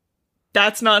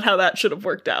 that's not how that should have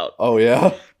worked out. Oh,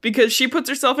 yeah? Because she puts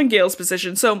herself in Gale's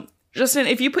position. So, Justin,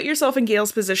 if you put yourself in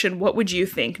Gale's position, what would you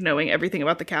think, knowing everything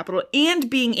about the Capitol and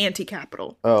being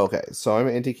anti-Capitol? Oh, okay. So I'm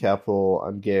anti-Capitol.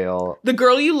 I'm Gale. The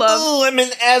girl you love. Oh, I'm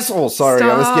an asshole. Sorry,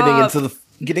 Stop. I was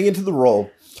getting into the role.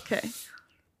 Okay.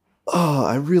 Oh,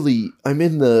 I'm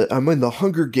in the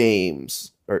Hunger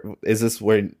Games. Or is this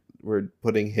where we're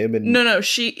putting him in? No,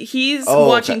 he's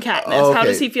watching Katniss. Oh, okay. How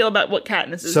does he feel about what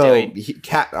Katniss is doing?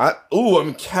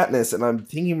 I'm Katniss, and I'm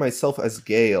thinking myself as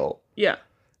Gale. Yeah.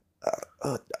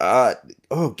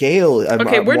 Gale. I'm we're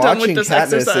done with watching this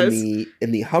Katniss exercise.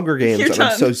 in the Hunger Games, You're and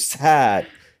done. I'm so sad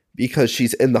because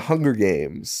she's in the Hunger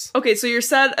Games. Okay, so you're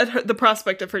sad at the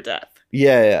prospect of her death.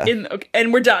 Yeah.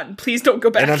 And we're done. Please don't go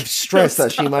back. And I'm stressed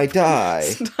that she might die.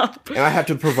 Stop. And I have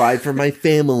to provide for my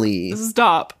family.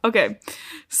 Stop. Okay.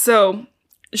 So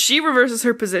she reverses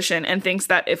her position and thinks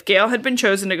that if Gale had been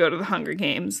chosen to go to the Hunger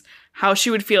Games, how she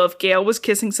would feel if Gale was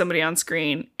kissing somebody on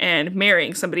screen and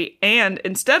marrying somebody, and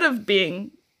instead of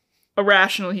being a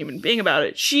rational human being about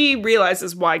it, she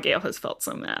realizes why Gale has felt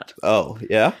so mad. Oh,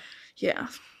 yeah? Yeah.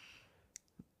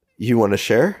 You want to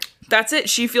share? That's it.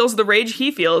 She feels the rage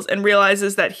he feels and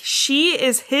realizes that she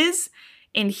is his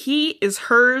and he is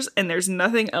hers, and there's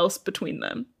nothing else between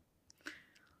them.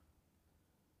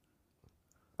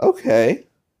 Okay.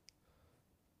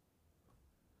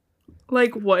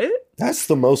 Like, what? That's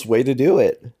the most way to do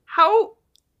it. How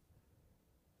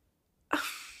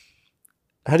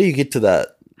do you get to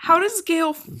that? How is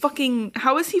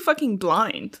he fucking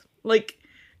blind? Like,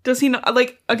 does he not,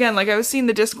 like, again, like I was seeing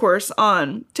the discourse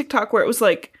on TikTok where it was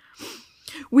like,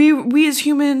 we as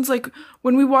humans, like,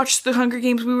 when we watched the Hunger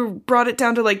Games, we brought it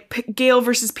down to, like, Gale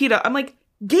versus Peeta. I'm like,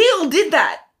 Gale did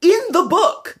that in the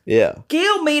book. Yeah.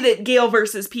 Gale made it Gale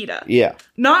versus Peeta. Yeah.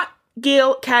 Not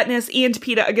Gale, Katniss, and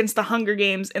Peeta against the Hunger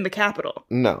Games in the Capitol.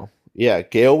 No. Yeah,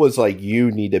 Gale was like, you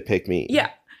need to pick me.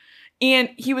 Yeah. And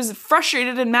he was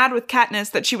frustrated and mad with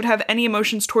Katniss that she would have any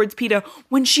emotions towards Peeta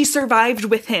when she survived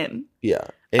with him. Yeah.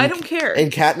 I don't care.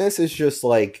 And Katniss is just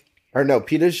like, or no,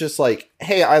 Peeta's just like,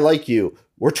 hey, I like you.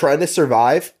 We're trying to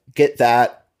survive. Get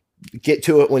that. Get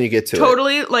to it when you get to it.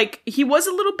 Totally. Like, he was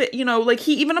a little bit, like,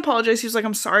 he even apologized. He was like,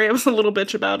 I'm sorry, I was a little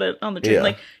bitch about it on the train. Yeah.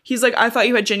 Like, he's like, I thought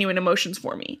you had genuine emotions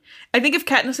for me. I think if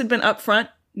Katniss had been upfront,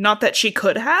 not that she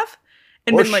could have,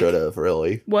 and or been like, should have,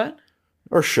 really. What?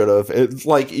 Or should have. It's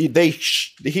like,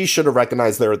 he should have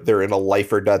recognized they're in a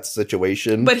life or death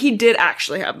situation. But he did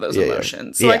actually have those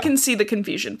emotions. So I can see the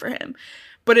confusion for him.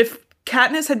 But if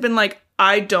Katniss had been like,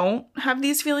 I don't have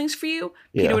these feelings for you,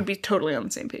 Peeta would be totally on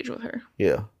the same page with her.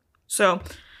 Yeah. So,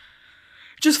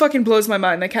 just fucking blows my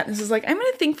mind that Katniss is like, I'm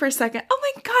gonna think for a second. Oh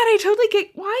my god, I totally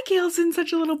get why Gale's in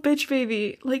such a little bitch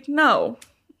baby. Like, no.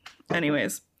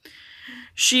 Anyways.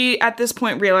 She, at this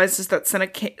point, realizes that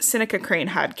Seneca Crane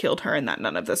had killed her and that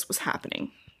none of this was happening.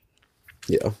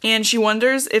 Yeah. And she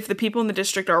wonders if the people in the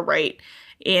district are right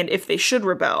and if they should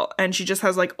rebel. And she just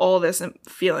has, like, all this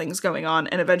feelings going on.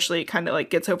 And eventually it kind of, like,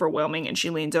 gets overwhelming and she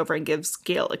leans over and gives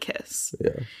Gale a kiss.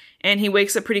 Yeah. And he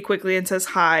wakes up pretty quickly and says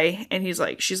hi. And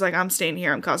she's like, I'm staying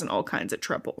here. I'm causing all kinds of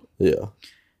trouble. Yeah.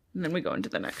 And then we go into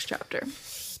the next chapter.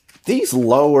 These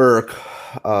lower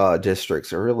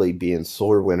districts are really being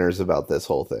sore winners about this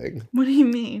whole thing. What do you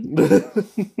mean?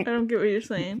 I don't get what you're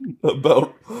saying.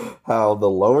 About how the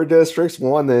lower districts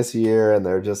won this year and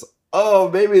they're just, oh,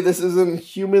 maybe this isn't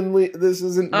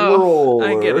rural.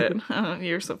 I get it. Oh,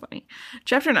 you're so funny.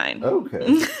 Chapter 9.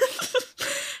 Okay.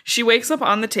 She wakes up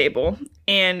on the table,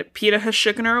 and PETA has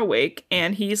shooken her awake,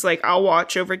 and he's like, I'll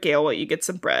watch over Gale while you get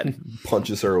some bread.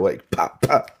 Punches her awake. Pop,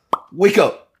 pop. Wake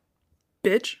up.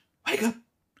 Bitch. Wake up.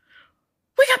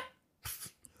 Wake up.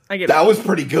 I get that it. was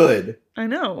pretty good. I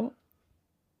know.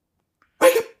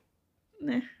 Wake up.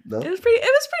 Nah. No? It was pretty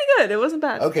good. It wasn't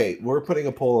bad. Okay, we're putting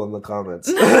a poll in the comments.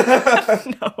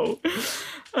 No.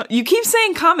 You keep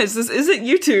saying comments. This isn't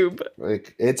YouTube.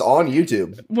 Like, it's on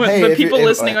YouTube. The people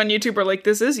listening on YouTube are like,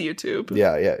 this is YouTube.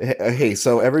 Yeah. Hey,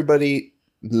 so everybody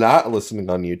not listening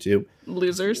on YouTube.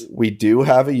 Losers. We do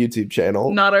have a YouTube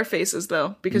channel. Not our faces,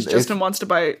 though, because Justin wants to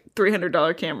buy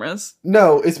 $300 cameras.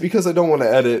 No, it's because I don't want to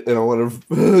edit, and I want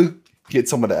to get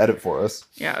someone to edit for us.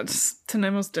 Yeah, it's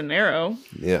Tenemos Dinero.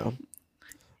 Yeah.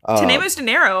 Tenemos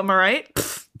Dinero, am I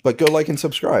right? But go like and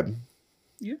subscribe.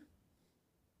 Yeah.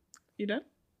 You done?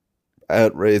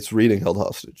 It's Reading Held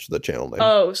Hostage, the channel name.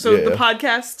 Oh, so the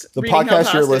podcast... The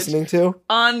podcast you're listening to?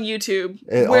 On YouTube,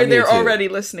 where they're already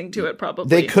listening to it, probably.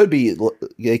 They could be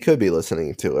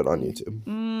listening to it on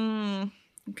YouTube.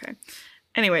 Okay.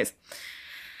 Anyways.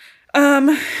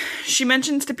 She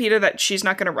mentions to PETA that she's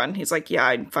not going to run. He's like, yeah,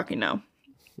 I fucking know.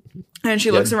 And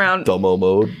she looks around. Dumbo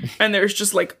mode. And there's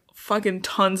just like fucking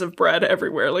tons of bread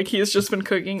everywhere. Like he's just been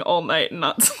cooking all night and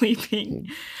not sleeping.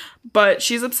 But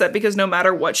she's upset because no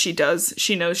matter what she does,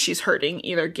 she knows she's hurting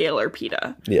either Gale or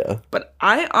PETA. Yeah. But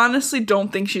I honestly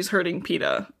don't think she's hurting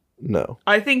PETA. No.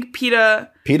 I think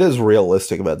PETA's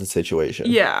realistic about the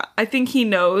situation. Yeah. I think he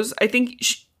knows. I think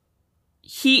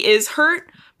he is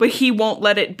hurt, but he won't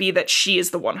let it be that she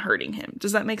is the one hurting him.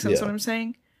 Does that make sense what I'm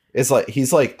saying? It's like,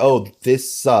 he's like, oh,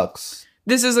 this sucks.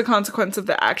 This is a consequence of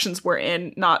the actions we're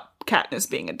in, not Katniss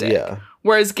being a dick. Yeah.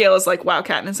 Whereas Gale is like, wow,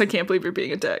 Katniss, I can't believe you're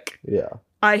being a dick. Yeah.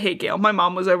 I hate Gale. My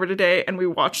mom was over today and we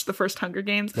watched the first Hunger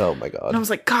Games. Oh my God. And I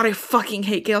was like, God, I fucking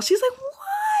hate Gale. She's like, why?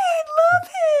 I love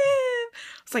him.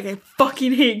 I was like, I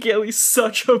fucking hate Gale. He's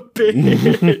such a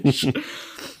bitch.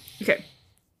 Okay.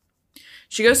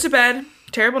 She goes to bed.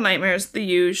 Terrible nightmares, the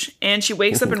huge. And she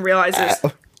wakes up and realizes...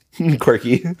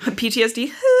 Quirky.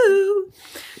 PTSD.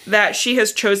 That she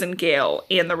has chosen Gale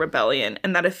and the rebellion.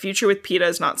 And that a future with PETA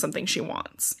is not something she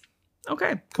wants.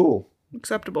 Okay. Cool.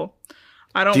 Acceptable.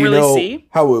 I don't really see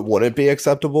how it wouldn't be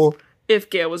acceptable if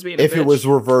Gale was being a if bitch. It was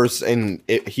reversed and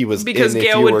he was because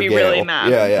Gale would be really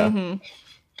mad. Yeah. Mm-hmm.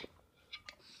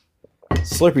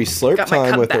 Slurpy slurp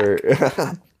time with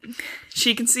her.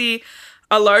 She can see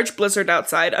a large blizzard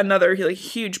outside, another like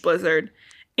huge blizzard,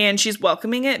 and she's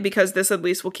welcoming it because this at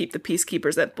least will keep the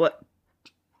peacekeepers at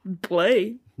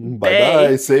Blay.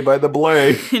 Bye. Say bye the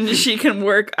Blay. And she can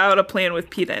work out a plan with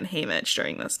PETA and Haymitch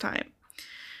during this time.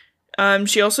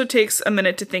 She also takes a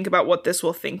minute to think about what this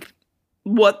will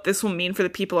mean for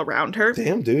the people around her.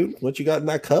 Damn, dude. What you got in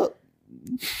that cup?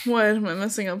 What? Am I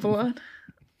messing up a lot?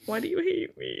 Why do you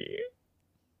hate me?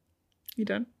 You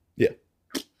done? Yeah.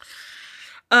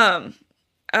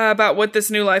 About what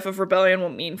this new life of rebellion will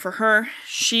mean for her.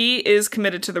 She is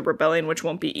committed to the rebellion, which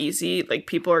won't be easy. Like,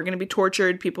 people are going to be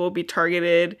tortured. People will be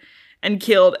targeted and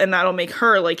killed. And that'll make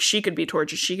her, like, she could be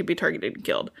tortured. She could be targeted and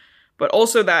killed. But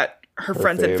also that her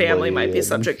friends and family might be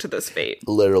subject to this fate.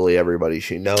 Literally everybody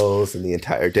she knows in the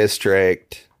entire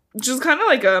district. Which is kind of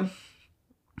like a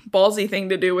ballsy thing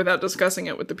to do without discussing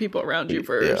it with the people around you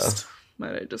first. Yeah.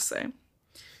 Might I just say.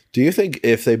 Do you think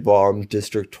if they bombed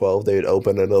District 12, they'd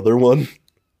open another one?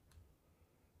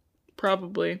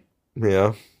 Probably.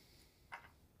 Yeah.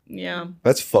 Yeah.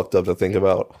 That's fucked up to think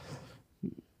about.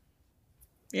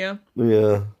 Yeah.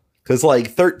 Yeah. Because,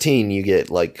 like, 13 you get,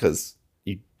 like, because...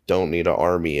 don't need an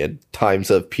army in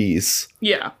times of peace.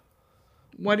 Yeah.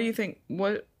 What do you think?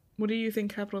 What do you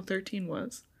think Capital 13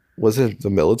 was? Was it the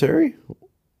military?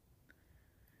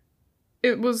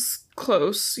 It was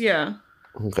close, yeah.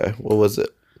 Okay. What was it?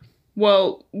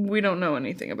 Well, we don't know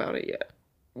anything about it yet.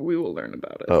 We will learn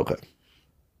about it. Okay.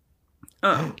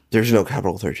 There's no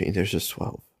Capital 13. There's just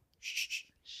 12.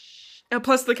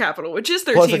 Plus the Capital, which is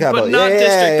 13, but not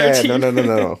District 13.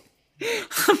 No.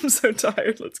 I'm so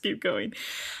tired. Let's keep going.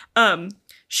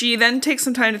 She then takes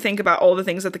some time to think about all the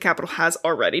things that the Capitol has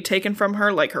already taken from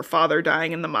her, like her father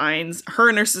dying in the mines, her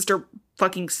and her sister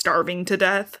fucking starving to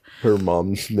death, her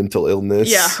mom's mental illness.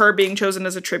 Yeah, her being chosen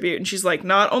as a tribute. And she's like,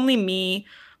 not only me,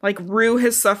 like Rue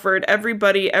has suffered,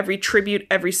 everybody, every tribute,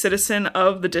 every citizen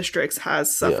of the districts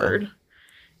has suffered. Yeah.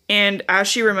 And as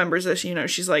she remembers this, you know,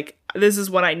 she's like, this is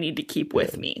what I need to keep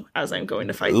with me as I'm going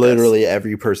to fight literally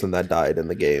every person that died in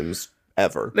the games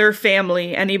ever. Their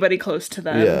family, anybody close to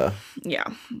them. Yeah.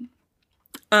 Yeah.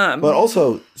 But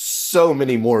also so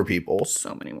many more people.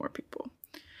 So many more people.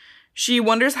 She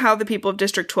wonders how the people of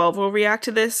District 12 will react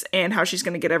to this and how she's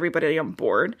going to get everybody on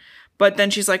board. But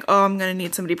then she's like, oh, I'm going to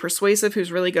need somebody persuasive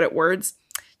who's really good at words.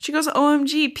 She goes,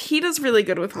 OMG, Peeta's really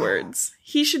good with words.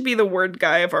 He should be the word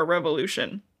guy of our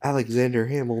revolution. Alexander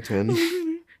Hamilton.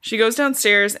 She goes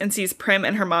downstairs and sees Prim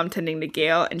and her mom tending to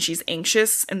Gale, and she's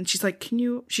anxious. And she's like,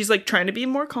 she's like trying to be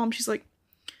more calm. She's like,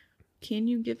 can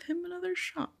you give him another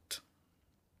shot?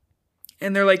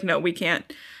 And they're like, no, we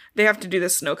can't. They have to do the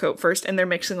snow coat first, and they're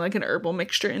mixing like an herbal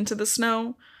mixture into the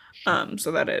snow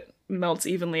so that it melts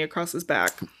evenly across his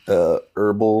back.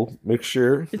 Herbal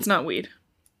mixture? It's not weed.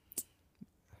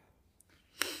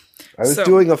 I was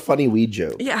doing a funny weed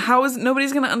joke. Yeah, how is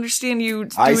nobody's going to understand you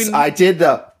doing... I did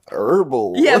the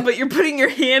herbal. Yeah, but you're putting your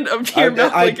hand up to your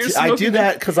mouth like you're smoking. I do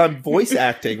that because I'm voice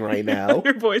acting right now.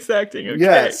 You're voice acting, okay.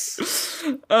 Yes.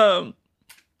 Where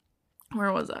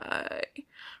was I?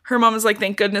 Her mom is like,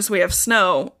 thank goodness we have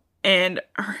snow. And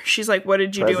she's like, what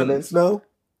did you do? President Snow?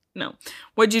 No.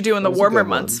 What'd you do in the warmer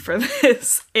months for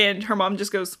this? And her mom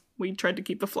just goes, we tried to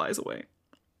keep the flies away.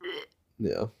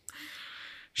 Yeah.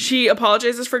 She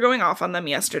apologizes for going off on them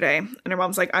yesterday. And her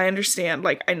mom's like, I understand.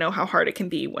 Like, I know how hard it can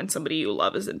be when somebody you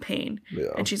love is in pain.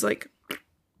 Yeah. And she's like,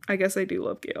 I guess I do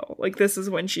love Gale. Like, this is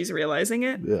when she's realizing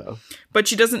it. Yeah. But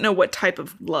she doesn't know what type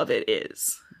of love it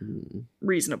is.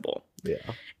 Reasonable.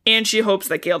 Yeah. And she hopes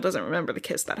that Gale doesn't remember the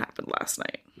kiss that happened last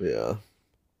night. Yeah.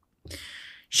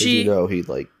 He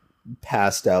like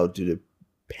passed out due to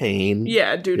pain.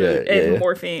 Yeah, due to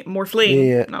morphine.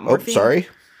 Yeah. Not morphine. Oh, sorry.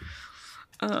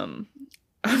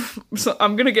 So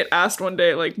I'm gonna get asked one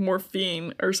day, like,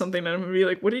 morphine or something, and I'm gonna be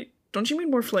like, don't you mean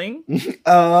more fling?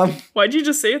 Why'd you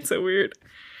just say it so weird?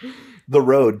 The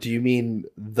road, do you mean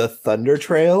the Thunder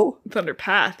Trail? Thunder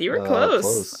Path, you were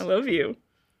close. I love you.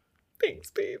 Thanks,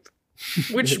 babe.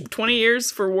 Which 20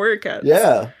 years for Warrior Cats.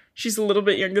 Yeah. She's a little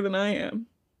bit younger than I am.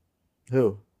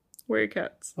 Who? Warrior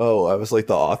Cats. Oh, I was like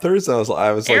the authors? I was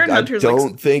Aaron like, Hunter's I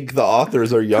don't think the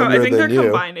authors are younger than you. I think their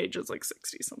combined age is like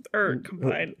 60 something. Or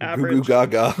combined average. Goo Goo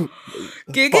Gaga.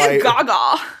 Giga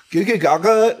Gaga. Giga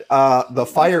Gaga, the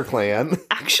Fire Clan.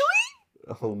 Actually?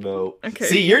 Oh no. Okay.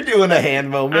 See, you're doing a hand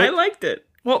moment. I liked it.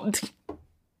 Well,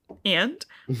 and?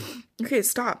 Okay,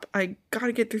 stop. I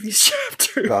gotta get through these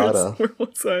chapters. Where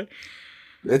was I?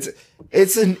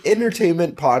 It's an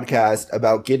entertainment podcast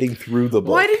about getting through the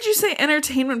book. Why did you say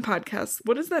entertainment podcast?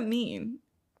 What does that mean?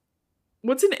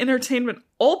 What's an entertainment?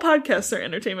 All podcasts are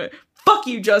entertainment. Fuck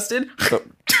you, Justin.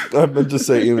 I meant to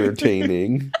say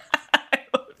entertaining.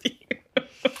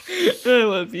 I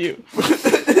love you.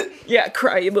 Yeah,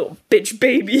 cry, you little bitch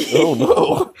baby. Oh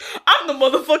no. I'm the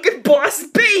motherfucking boss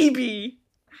baby.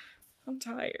 I'm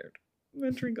tired. I'm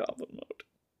entering goblin mode.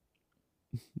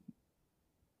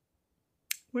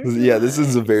 Yeah, this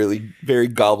is a very, very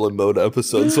goblin mode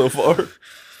episode so far.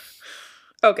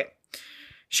 Okay.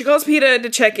 She calls Peeta to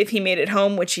check if he made it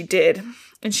home, which he did.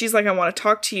 And she's like, I want to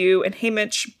talk to you and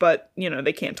Haymitch, but,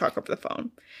 they can't talk over the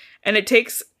phone. And it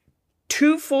takes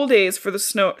 2 full days for the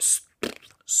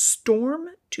storm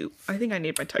to... I think I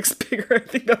need my text bigger. I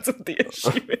think that's what the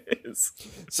issue is.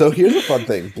 So here's the fun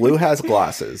thing. Blue has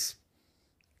glasses.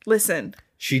 Listen.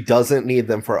 She doesn't need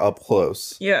them for up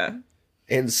close. Yeah.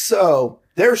 And so...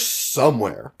 they're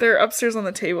somewhere. They're upstairs on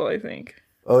the table, I think.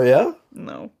 Oh, yeah?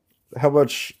 No. How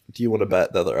much do you want to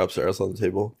bet that they're upstairs on the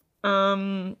table?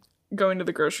 Going to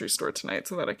the grocery store tonight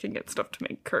so that I can get stuff to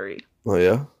make curry. Oh,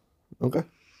 yeah? Okay.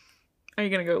 Are you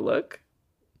going to go look?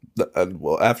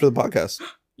 Well, after the podcast.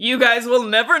 You guys will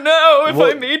never know if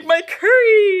I made my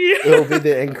curry. It'll be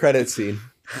the end credit scene.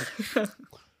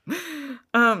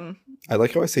 I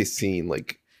like how I say scene,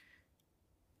 like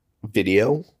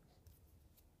video.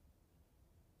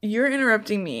 You're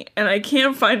interrupting me, and I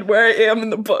can't find where I am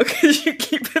in the book because you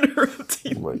keep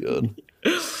interrupting me. Oh my god.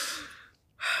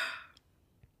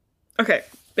 Okay,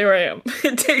 there I am.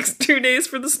 It takes 2 days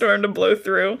for the storm to blow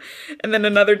through, and then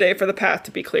another day for the path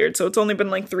to be cleared, so it's only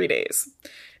been like 3 days.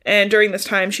 And during this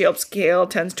time, she helps Gale,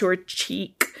 tends to her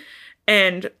cheek,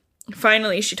 and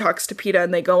finally she talks to Peeta,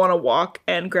 and they go on a walk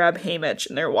and grab Haymitch,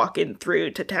 and they're walking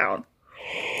through to town.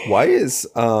 Why is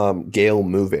Gale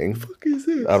moving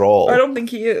at all? I don't think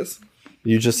he is.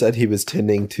 You just said he was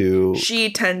tending to...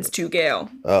 She tends to Gale.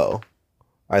 Oh.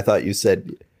 I thought you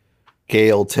said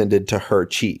Gale tended to her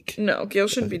cheek. No, Gale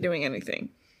shouldn't be doing anything.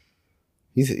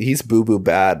 He's boo-boo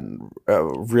bad.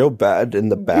 Real bad in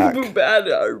the back. Boo-boo bad.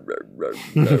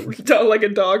 He talked like a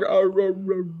dog. Oh.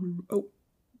 I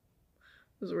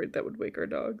was worried that would wake our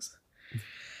dogs.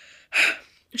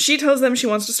 She tells them she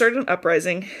wants to start an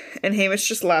uprising, and Haymitch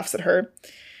just laughs at her.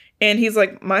 And he's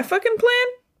like, my fucking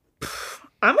plan?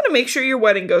 I'm going to make sure your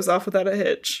wedding goes off without a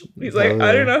hitch. He's like,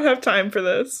 I do not have time for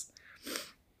this.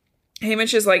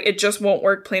 Haymitch is like, it just won't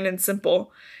work, plain and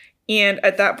simple. And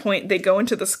at that point, they go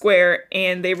into the square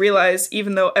and they realize,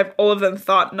 even though all of them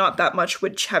thought not that much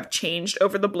would have changed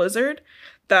over the blizzard,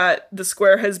 that the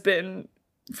square has been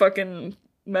fucking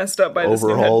messed up by this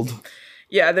overhauled.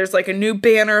 Yeah, there's like a new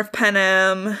banner of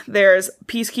Panem. There's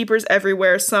peacekeepers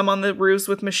everywhere, some on the roofs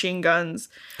with machine guns.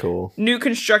 Cool. New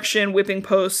construction, whipping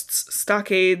posts,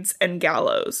 stockades, and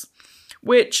gallows.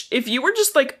 Which, if you were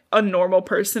just like a normal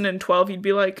person in 12, you'd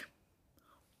be like,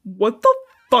 what the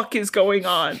fuck is going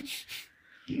on?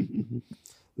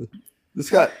 This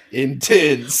got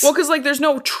intense. Well, because like there's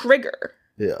no trigger.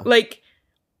 Yeah. Like,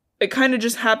 it kind of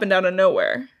just happened out of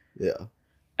nowhere. Yeah.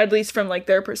 At least from, like,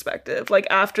 their perspective. Like,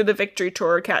 after the victory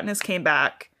tour, Katniss came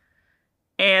back,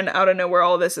 and out of nowhere,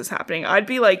 all this is happening. I'd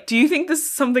be like, do you think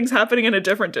something's happening in a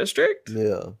different district?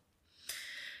 Yeah.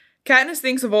 Katniss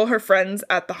thinks of all her friends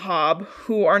at the Hob,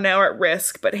 who are now at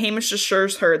risk, but Hamish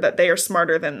assures her that they are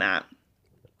smarter than that.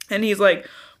 And he's like,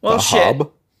 well, the shit.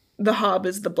 Hob? The Hob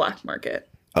is the black market.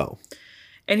 Oh.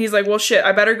 And he's like, well, shit,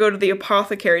 I better go to the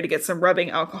apothecary to get some rubbing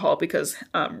alcohol, because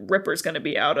Ripper's going to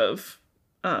be out of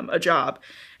a job.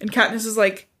 And Katniss is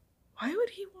like, why would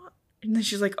he want... And then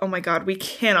she's like, oh my god, we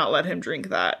cannot let him drink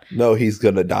that. No, he's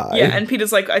gonna die. Yeah, and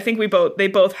Peeta's like, I think they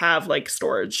both have, like,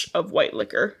 storage of white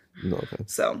liquor. Okay.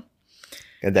 So.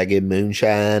 And that good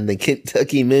moonshine, the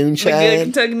Kentucky moonshine. The good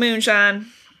Kentucky moonshine.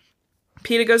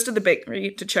 Peeta goes to the bakery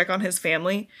to check on his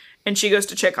family, and she goes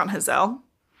to check on Hazel.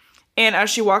 And as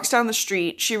she walks down the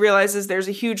street, she realizes there's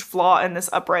a huge flaw in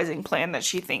this uprising plan that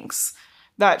she thinks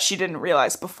that she didn't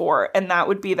realize before, and that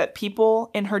would be that people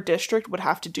in her district would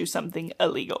have to do something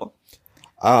illegal.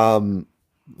 Fun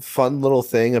little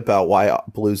thing about why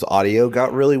Blue's audio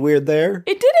got really weird there.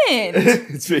 It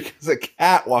didn't. It's because a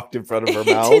cat walked in front of her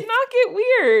mouth. It did not get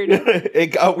weird. It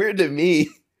got weird to me.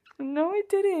 No, it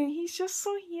didn't. He's just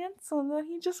so handsome that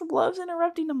he just loves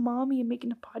interrupting a mommy and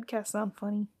making a podcast sound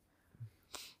funny.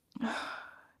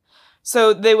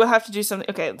 So they will have to do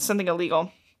something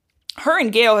illegal. Her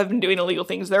and Gale have been doing illegal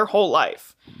things their whole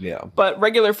life. Yeah. But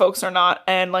regular folks are not,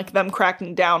 and, like, them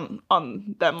cracking down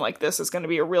on them like this is going to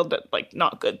be a real, like,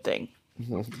 not good thing.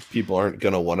 People aren't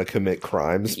going to want to commit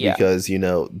crimes because,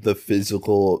 the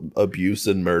physical abuse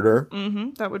and murder.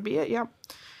 Mm-hmm. That would be it, yeah.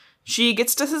 She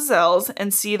gets to Hazel's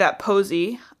and see that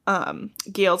Posey,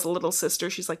 Gale's little sister,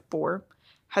 she's, like, 4,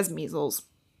 has measles.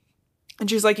 And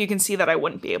she's like, you can see that I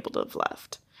wouldn't be able to have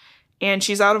left. And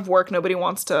she's out of work. Nobody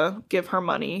wants to give her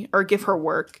money or give her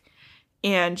work.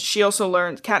 And she also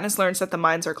Katniss learns that the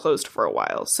mines are closed for a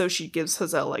while. So she gives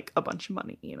Hazel, like, a bunch of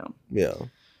money, Yeah.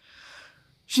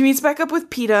 She meets back up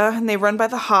with Peeta, and they run by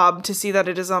the Hob to see that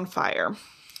it is on fire.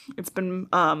 It's been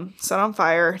set on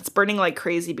fire. It's burning like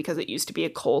crazy because it used to be a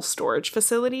coal storage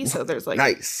facility. So there's, like...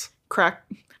 Nice.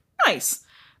 Nice.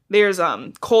 There's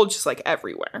coal just, like,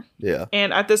 everywhere. Yeah.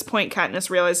 And at this point, Katniss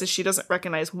realizes she doesn't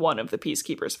recognize one of the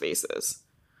peacekeepers' faces.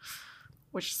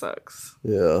 Which sucks.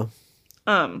 Yeah.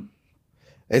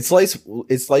 It's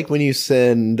like when you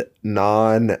send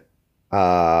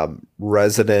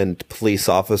resident police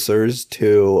officers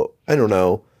to, I don't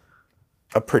know,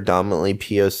 a predominantly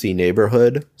POC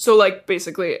neighborhood. So, like,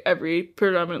 basically every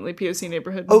predominantly POC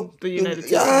neighborhood in the United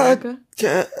States of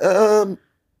America?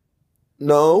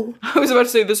 No. I was about to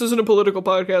say, this isn't a political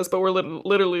podcast, but we're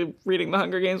literally reading The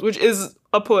Hunger Games, which is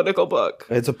a political book.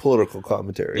 It's a political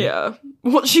commentary. Yeah.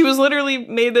 Well, she was literally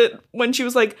made it when she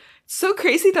was like, so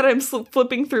crazy that I'm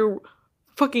flipping through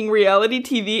fucking reality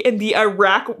TV and the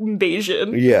Iraq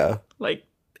invasion. Yeah. Like,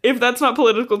 if that's not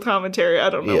political commentary,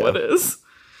 I don't know what is.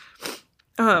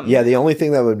 Yeah, the only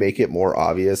thing that would make it more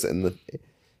obvious and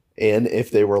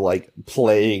if they were, like,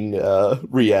 playing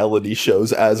reality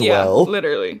shows as well. Yeah,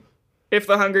 literally. If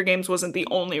The Hunger Games wasn't the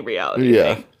only reality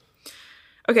thing.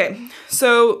 Okay,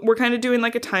 so we're kind of doing,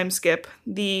 like, a time skip.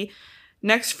 The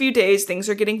next few days, things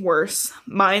are getting worse.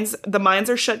 The mines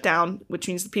are shut down, which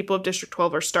means the people of District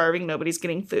 12 are starving. Nobody's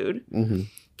getting food. Mm-hmm.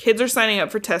 Kids are signing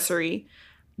up for Tessery.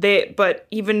 But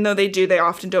even though they do, they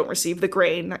often don't receive the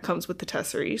grain that comes with the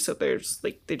Tessery. So there's,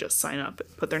 like, they just sign up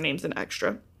and put their names in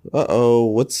extra. Uh-oh,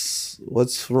 what's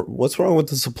wrong with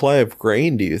the supply of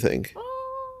grain, do you think?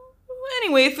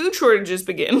 Anyway, food shortages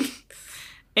begin.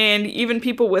 And even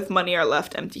people with money are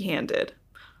left empty-handed.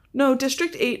 No,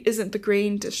 District 8 isn't the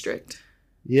grain district.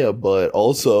 Yeah, but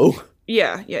also...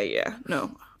 Yeah.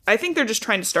 No. I think they're just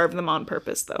trying to starve them on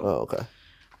purpose, though. Oh, okay.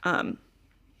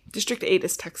 District 8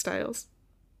 is textiles.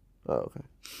 Oh,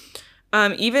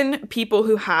 okay. Even people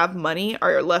who have money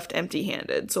are left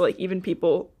empty-handed. So, like, even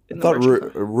people... I thought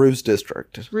Rue's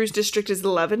district. Rue's district is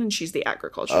 11, and she's the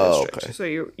agriculture district. Okay. So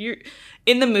you're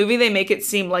in the movie, they make it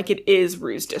seem like it is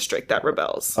Rue's district that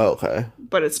rebels. Oh, okay.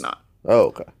 But it's not. Oh,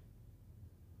 okay.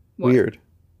 What? Weird.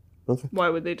 Okay. Why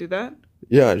would they do that?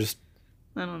 Yeah,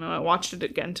 I don't know. I watched it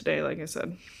again today, like I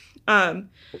said.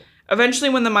 Eventually,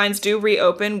 when the mines do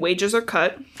reopen, wages are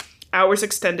cut, hours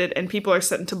extended, and people are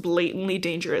sent into blatantly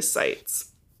dangerous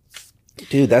sites.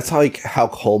 Dude, that's like how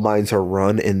coal mines are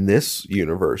run in this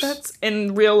universe. That's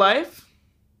in real life.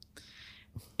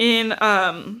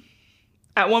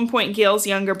 At one point, Gale's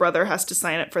younger brother has to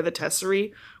sign up for the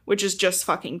tesserae, which is just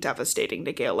fucking devastating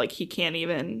to Gale. Like, he can't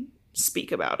even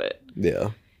speak about it. Yeah.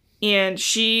 And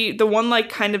the one, like,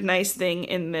 kind of nice thing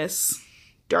in this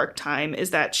dark time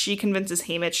is that she convinces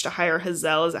Haymitch to hire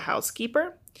Hazel as a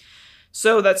housekeeper.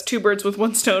 So that's 2 birds with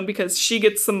 1 stone, because she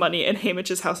gets some money and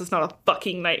Haymitch's house is not a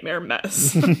fucking nightmare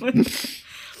mess.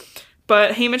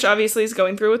 But Haymitch obviously is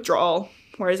going through withdrawal,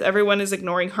 whereas everyone is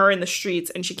ignoring her in the streets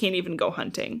and she can't even go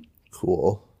hunting.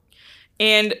 Cool.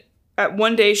 And at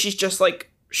one day she's just like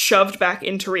shoved back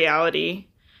into reality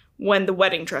when the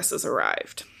wedding dresses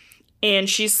arrived. And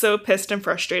she's so pissed and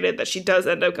frustrated that she does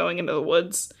end up going into the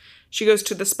woods. She goes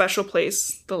to the special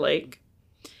place, the lake,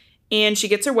 and she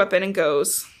gets her weapon and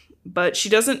goes. But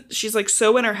she's like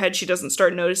so in her head she doesn't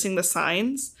start noticing the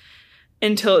signs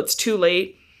until it's too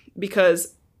late,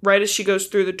 because right as she goes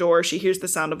through the door, she hears the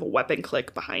sound of a weapon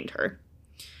click behind her.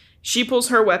 She pulls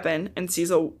her weapon and sees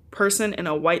a person in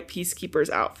a white peacekeeper's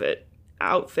outfit,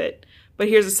 but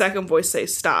hears a second voice say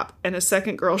stop, and a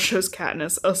second girl shows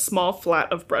Katniss a small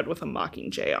flat of bread with a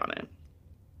mockingjay on it.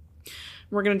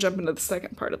 We're going to jump into the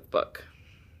second part of the book.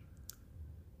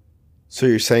 So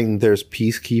you're saying there's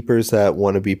peacekeepers that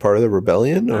want to be part of the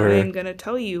rebellion? Or? I'm going to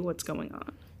tell you what's going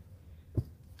on.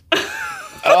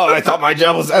 Oh, I thought my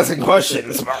job was asking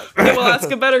questions. I will ask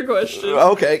a better question.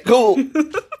 Okay, cool.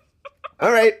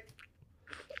 All right.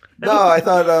 No, I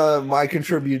thought my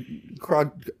contribution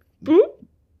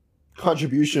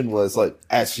was like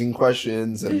asking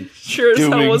questions and sure as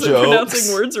doing hell wasn't jokes.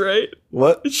 pronouncing words right.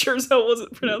 What? Sure as hell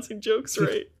wasn't pronouncing jokes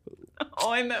right.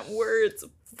 Oh, I meant words.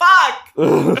 Fuck!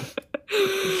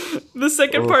 The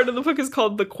second part of the book is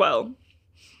called The Quell.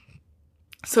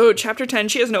 So, chapter 10,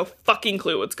 she has no fucking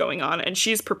clue what's going on, and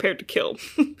she's prepared to kill.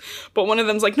 But one of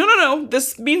them's like, no,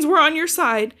 this means we're on your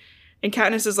side. And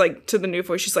Katniss is like, to the new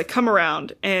voice, she's like, come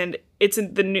around. And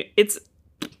the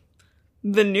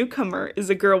newcomer is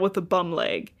a girl with a bum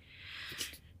leg.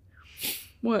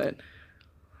 What?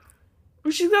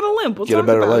 Well, she's got a limp. We'll Get talk a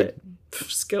better about leg. it.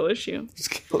 Skill issue.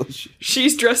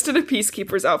 She's dressed in a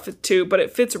peacekeeper's outfit too, but it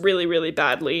fits really, really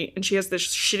badly, and she has this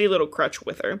shitty little crutch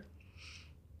with her.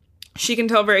 She can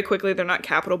tell very quickly they're not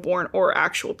Capital-born or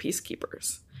actual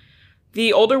peacekeepers.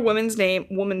 The older woman's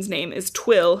name is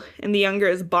Twill, and the younger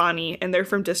is Bonnie, and they're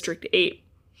from District 8.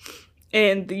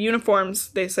 And the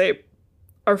uniforms, they say,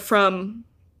 are from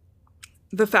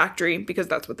the factory, because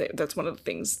that's one of the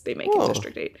things they make in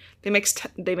District 8.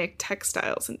 They make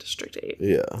textiles in District 8.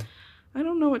 Yeah. I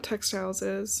don't know what textiles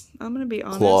is. I'm going to be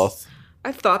honest. Cloth.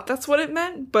 I thought that's what it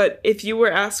meant, but if you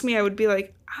were asking me, I would be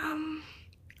like,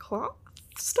 cloth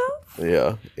stuff?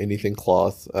 Yeah, anything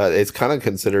cloth. It's kind of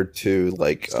considered to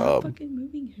like fucking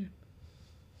moving here.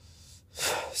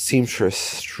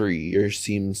 seamstressry or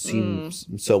seam sewing.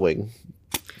 Seam sewing.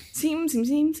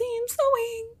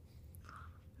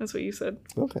 That's what you said.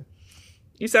 Okay.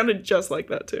 You sounded just like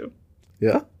that too.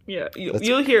 Yeah? Yeah,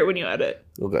 you'll hear it when you edit.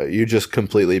 Okay, you just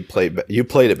completely played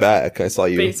it back. I saw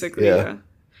you. Basically, yeah.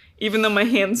 Even though my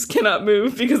hands cannot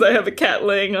move because I have a cat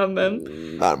laying on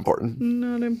them. Not important.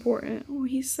 Not important. Oh,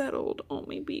 he's settled. Oh,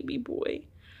 my baby boy.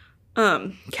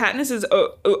 Katniss is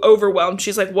overwhelmed.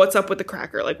 She's like, what's up with the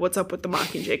cracker? Like, what's up with the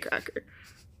Mockingjay cracker?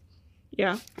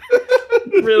 Yeah.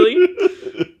 Really?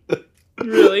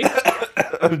 Really?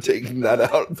 I'm taking that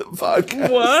out of the podcast.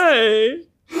 Why?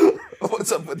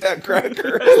 What's up with that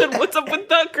cracker? I said, what's up with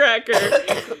that cracker?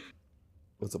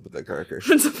 What's up with that cracker?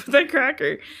 What's up with that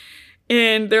cracker?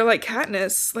 And they're like,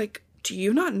 Katniss, like, do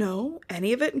you not know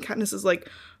any of it? And Katniss is like,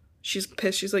 she's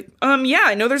pissed. She's like, yeah,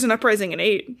 I know there's an uprising in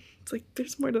 8. It's like,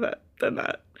 there's more to that than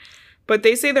that. But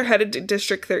they say they're headed to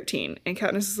District 13. And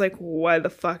Katniss is like, why the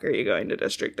fuck are you going to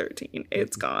District 13?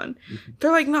 It's gone.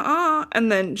 They're like, nah.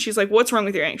 And then she's like, what's wrong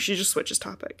with your ankle? She just switches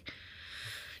topic.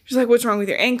 She's like, what's wrong with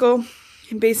your ankle?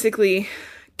 And basically,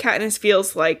 Katniss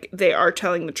feels like they are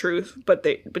telling the truth, but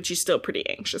she's still pretty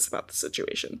anxious about the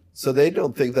situation. So they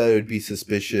don't think that it would be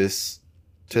suspicious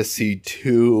to see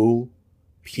 2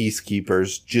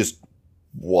 peacekeepers just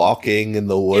walking in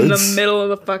the woods? In the middle of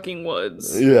the fucking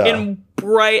woods. Yeah. In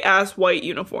bright-ass white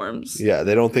uniforms. Yeah,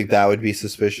 they don't think that would be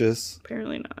suspicious?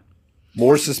 Apparently not.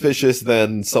 More suspicious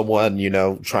than someone,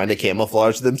 trying to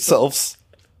camouflage themselves?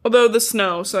 Although the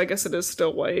snow, so I guess it is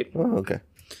still white. Oh, okay.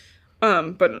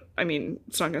 But, I mean,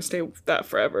 it's not going to stay that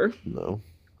forever. No.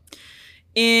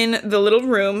 In the little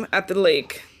room at the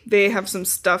lake, they have some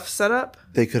stuff set up.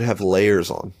 They could have layers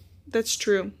on. That's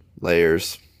true.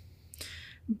 Layers.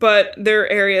 But their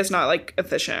area is not, like,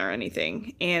 efficient or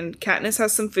anything. And Katniss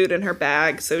has some food in her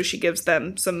bag, so she gives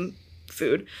them some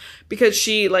food. Because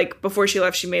she, like, before she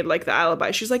left, she made, like, the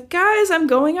alibi. She's like, guys, I'm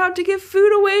going out to give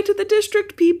food away to the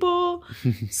district people.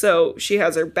 So she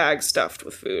has her bag stuffed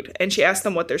with food. And she asked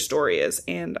them what their story is.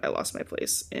 And I lost my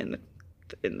place in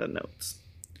the notes.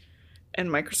 And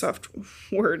Microsoft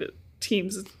Word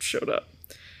Teams showed up.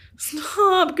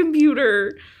 Stop,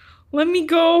 computer. Let me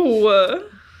go.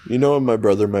 You know, my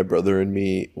brother and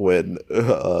me, when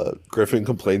Griffin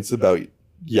complains about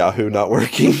Yahoo not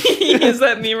working. Is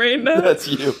that me right now? That's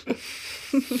you.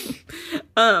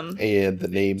 And the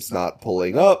name's not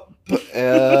pulling up.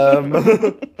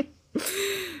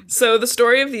 So the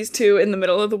story of these two in the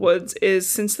middle of the woods is,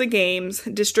 since the games,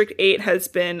 District 8 has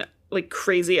been, like,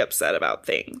 crazy upset about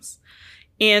things.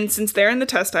 And since they're in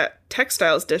the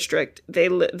textiles district,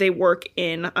 they work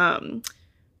in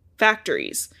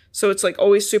factories. So it's, like,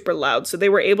 always super loud. So they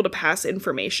were able to pass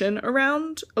information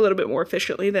around a little bit more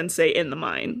efficiently than, say, in the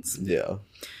mines. Yeah.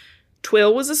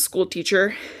 Twill was a school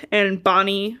teacher, and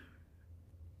Bonnie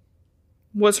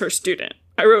was her student.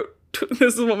 I wrote,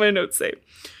 this is what my notes say.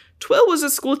 Twill was a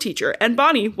school teacher, and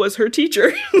Bonnie was her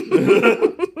teacher.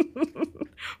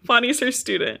 Bonnie's her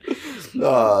student.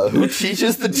 Who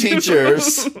teaches the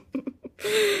teachers?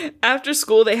 After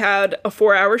school, they had a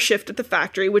 4-hour shift at the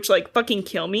factory, which, like, fucking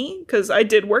kill me, because I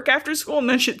did work after school, and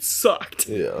that shit sucked.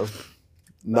 Yeah.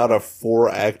 Not a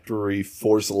 4-actory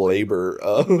forced labor.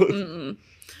 Over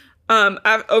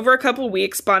a couple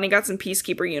weeks, Bonnie got some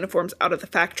peacekeeper uniforms out of the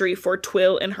factory for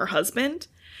Twill and her husband.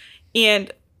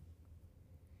 And,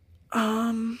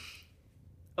 oh,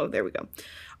 there we go.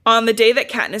 On the day that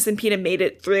Katniss and Peeta made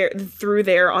it through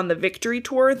there on the victory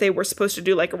tour, they were supposed to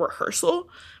do, like, a rehearsal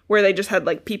where they just had,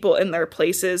 like, people in their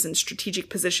places and strategic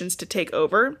positions to take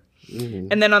over. Mm-hmm.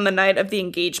 And then on the night of the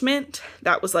engagement,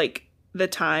 that was, like, the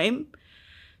time.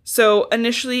 So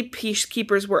initially,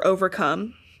 peacekeepers were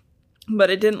overcome, but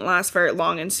it didn't last very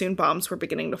long, and soon bombs were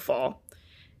beginning to fall.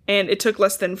 And it took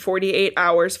less than 48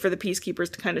 hours for the peacekeepers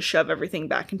to kind of shove everything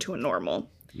back into a normal.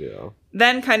 Yeah.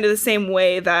 Then, kind of the same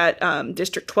way that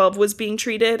District 12 was being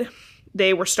treated,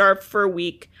 they were starved for a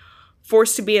week,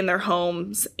 forced to be in their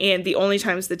homes, and the only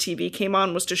times the TV came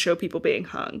on was to show people being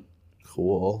hung.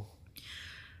 Cool.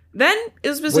 Then it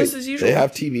was business as usual. They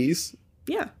have TVs?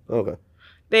 Yeah. Okay.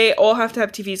 They all have to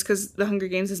have TVs because the Hunger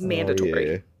Games is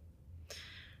mandatory. Yeah.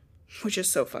 Which is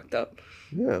so fucked up.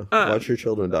 Yeah. Watch your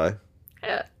children die.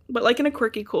 Yeah. But, like, in a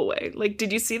quirky, cool way. Like,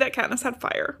 did you see that Katniss had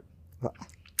fire?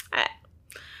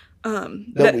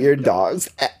 Weird dogs.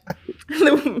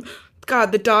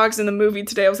 God, the dogs in the movie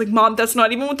today. I was like, Mom, that's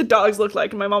not even what the dogs look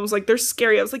like. And my mom was like, they're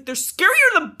scary. I was like, they're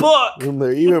scarier in the book. And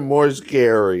they're even more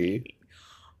scary.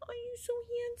 Oh, you're so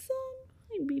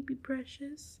handsome. My baby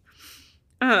precious.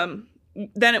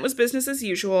 Then it was business as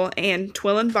usual, and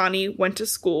Twill and Bonnie went to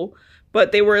school,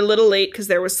 but they were a little late because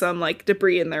there was some, like,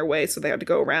 debris in their way, so they had to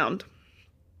go around.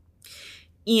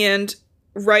 And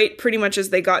right pretty much as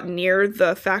they got near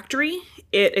the factory,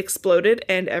 it exploded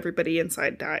and everybody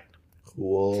inside died.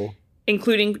 Cool.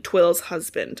 Including Twill's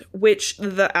husband, which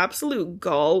the absolute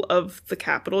gall of the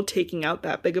Capitol taking out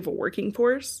that big of a working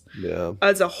force. Yeah.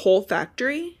 As a whole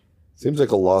factory. Seems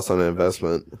like a loss on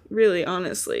investment. Really,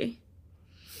 honestly.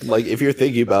 Like, if you're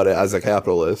thinking about it as a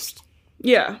capitalist.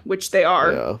 Yeah, which they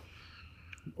are. Yeah.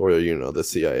 Or, you know, the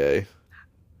CIA.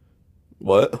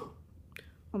 What?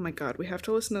 Oh my god, we have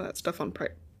to listen to that stuff on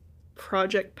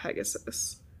Project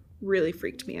Pegasus. Really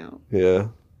freaked me out. Yeah.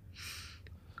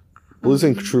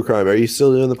 Losing True Crime. Are you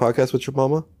still doing the podcast with your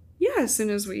mama? Yeah, as soon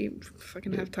as we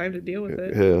fucking have time to deal with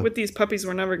it. Yeah. With these puppies,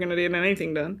 we're never going to get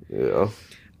anything done. Yeah.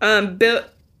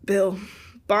 Bill,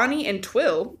 Bonnie and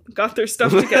Twill got their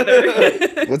stuff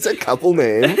together. What's a couple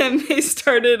name? And they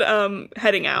started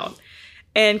heading out.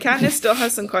 And Katniss still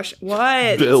has some questions.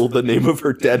 What? Bill, the name of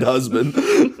her dead husband.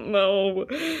 No.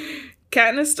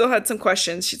 Katniss still had some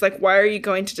questions. She's like, why are you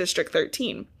going to District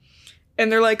 13?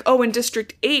 And they're like, oh, in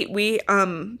District 8, we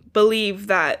believe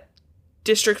that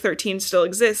District 13 still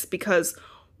exists because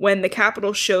when the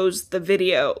Capitol shows the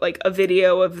video, like a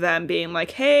video of them being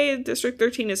like, hey, District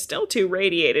 13 is still too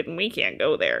radiated and we can't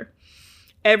go there.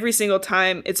 Every single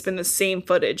time it's been the same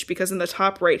footage because in the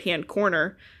top right-hand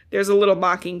corner, there's a little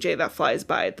Mockingjay that flies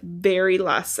by at the very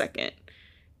last second.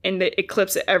 And it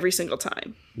clips it every single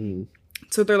time. Mm.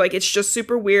 So they're like, it's just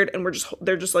super weird, and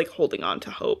they're just like holding on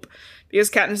to hope. Because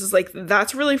Katniss is like,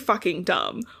 that's really fucking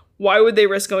dumb. Why would they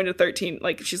risk going to 13?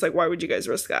 Like, she's like, why would you guys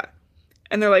risk that?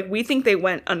 And they're like, we think they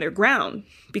went underground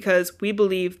because we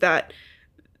believe that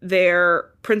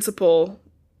their principal,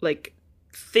 like,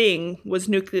 thing was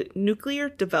nuclear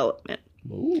development.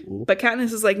 Ooh. But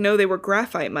Katniss is like, no, they were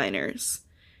graphite miners.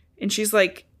 And she's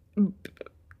like,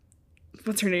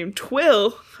 what's her name?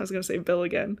 Twill, I was going to say Bill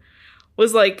again,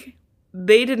 was like,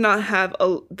 they did not have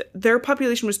their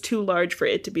population was too large for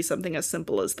it to be something as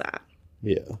simple as that.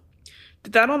 Yeah.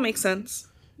 Did that all make sense?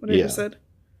 What I just said?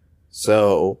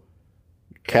 So,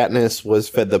 Katniss was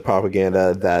fed the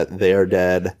propaganda that they're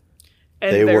dead.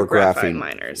 And they were graphite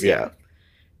miners. Yeah.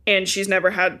 And she's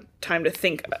never had time to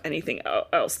think anything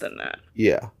else than that.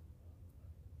 Yeah.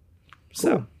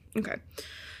 So, okay.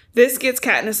 This gets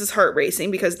Katniss's heart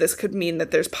racing because this could mean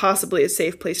that there's possibly a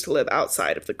safe place to live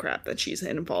outside of the crap that she's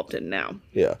involved in now.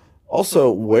 Yeah.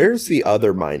 Also, where's the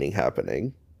other mining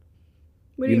happening?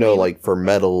 What do you mean? Like for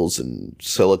metals and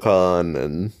silicon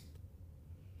and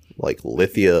like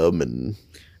lithium and...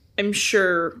 I'm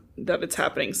sure that it's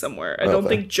happening somewhere. I don't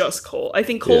think just coal. I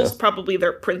think coal's probably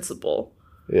their principal.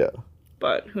 Yeah.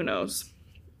 But who knows?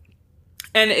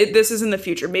 And this is in the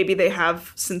future. Maybe they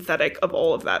have synthetic of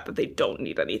all of that they don't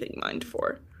need anything mined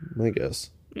for. I guess.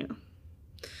 Yeah.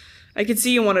 I could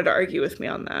see you wanted to argue with me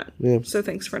on that. Yeah. So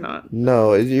thanks for not.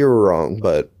 No, you're wrong,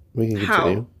 but we can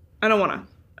continue. How? I don't want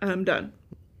to. I'm done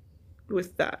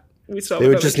with that. They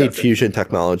would just need fusion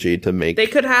technology to make... They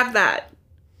could have that.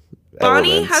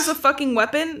 Bonnie has a fucking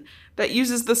weapon that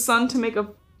uses the sun to make a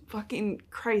fucking...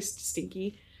 Christ,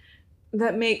 Stinky.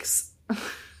 That makes...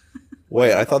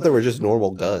 Wait, I thought they were just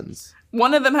normal guns.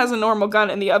 One of them has a normal gun,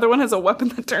 and the other one has a weapon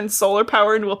that turns solar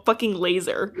power into a fucking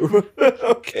laser.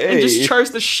 Okay. And just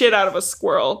chars the shit out of a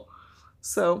squirrel.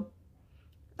 So...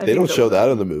 They don't show that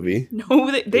in the movie. No,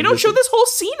 they don't show this whole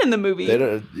scene in the movie. They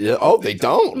don't. Yeah, oh, they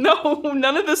don't. No,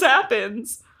 none of this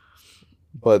happens.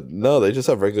 But no, they just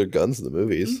have regular guns in the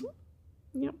movies.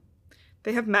 Mm-hmm. Yep.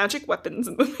 They have magic weapons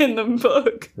in the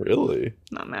book. Really?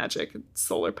 Not magic, it's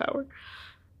solar power.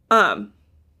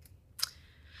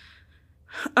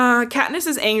 Katniss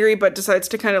is angry but decides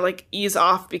to kind of like ease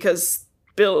off because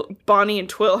Bonnie and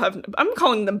Twill have... I'm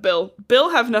calling them Bill.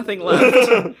 Bill have nothing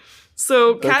left.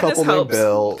 So Katniss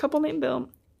helps. Couple named Bill.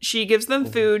 She gives them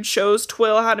food, shows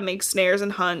Twill how to make snares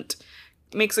and hunt,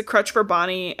 makes a crutch for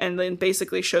Bonnie, and then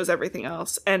basically shows everything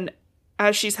else. And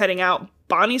as she's heading out,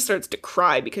 Bonnie starts to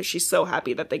cry because she's so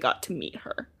happy that they got to meet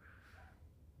her.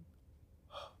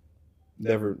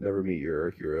 Never meet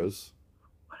your heroes.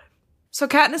 So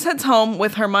Katniss heads home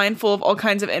with her mind full of all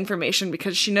kinds of information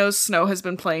because she knows Snow has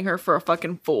been playing her for a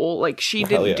fucking fool. Like, she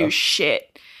didn't do shit.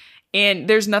 And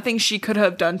there's nothing she could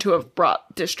have done to have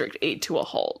brought District 8 to a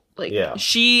halt. Like,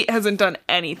 she hasn't done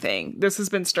anything. This has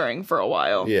been stirring for a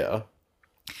while. Yeah.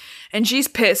 And she's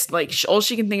pissed. Like, all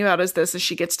she can think about is this as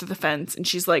she gets to the fence. And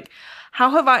she's like,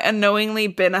 how have I unknowingly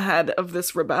been ahead of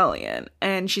this rebellion?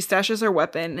 And she stashes her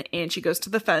weapon and she goes to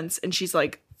the fence and she's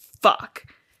like, fuck.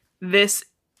 This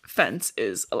fence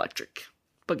is electric.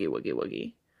 Boogie, woogie,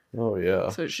 woogie. Oh, yeah.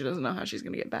 So she doesn't know how she's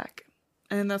going to get back.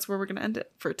 And that's where we're going to end it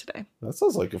for today. That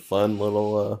sounds like a fun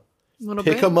little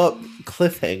pick 'em up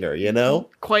cliffhanger, you know?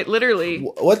 Quite literally.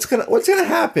 What's gonna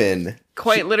happen?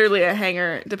 Quite literally a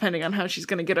hanger, depending on how she's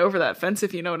going to get over that fence,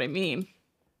 if you know what I mean.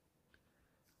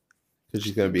 Because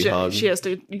she's going to be hung. She has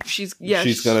to. She's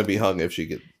going to be hung if she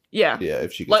gets. Yeah. Yeah,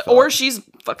 if she gets. Or she's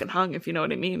fucking hung, if you know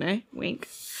what I mean, eh? Wink.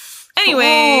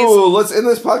 Anyways. Oh, let's end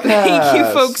this podcast. Thank you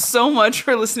folks so much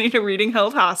for listening to Reading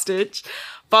Held Hostage.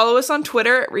 Follow us on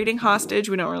Twitter at Reading Hostage.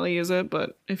 We don't really use it,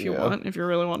 but if you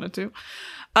really wanted to.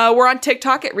 We're on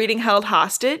TikTok at Reading Held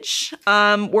Hostage.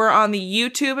 We're on the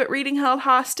YouTube at Reading Held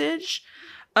Hostage.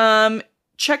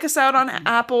 Check us out on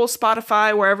Apple,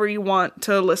 Spotify, wherever you want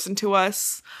to listen to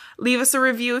us. Leave us a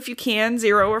review if you can.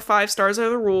 0 or 5 stars are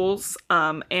the rules.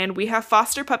 And we have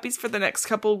foster puppies for the next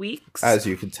couple weeks. As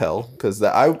you can tell, because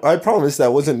I promise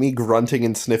that wasn't me grunting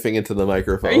and sniffing into the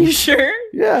microphone. Are you sure?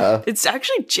 Yeah. It's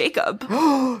actually Jacob.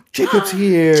 Jacob's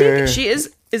here. She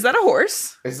is. Is that a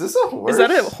horse? Is this a horse? Is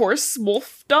that a horse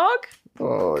wolf dog?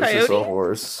 Oh, Coyote? It's just a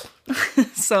horse.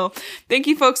 So, thank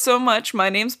you folks so much. My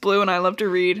name's Blue and I love to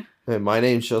read. And my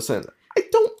name's Jilson. I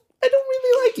don't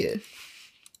really like it.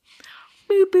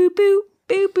 Boo boo boo.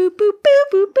 Boo boo boo boo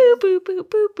boo boo boo boo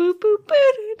boo boo boo boo.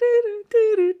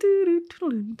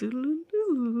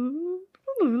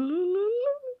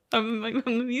 I'm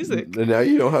the music. And now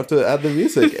you don't have to add the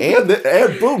music. And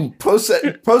boom, post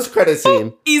credit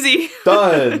scene. Easy.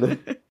 Done.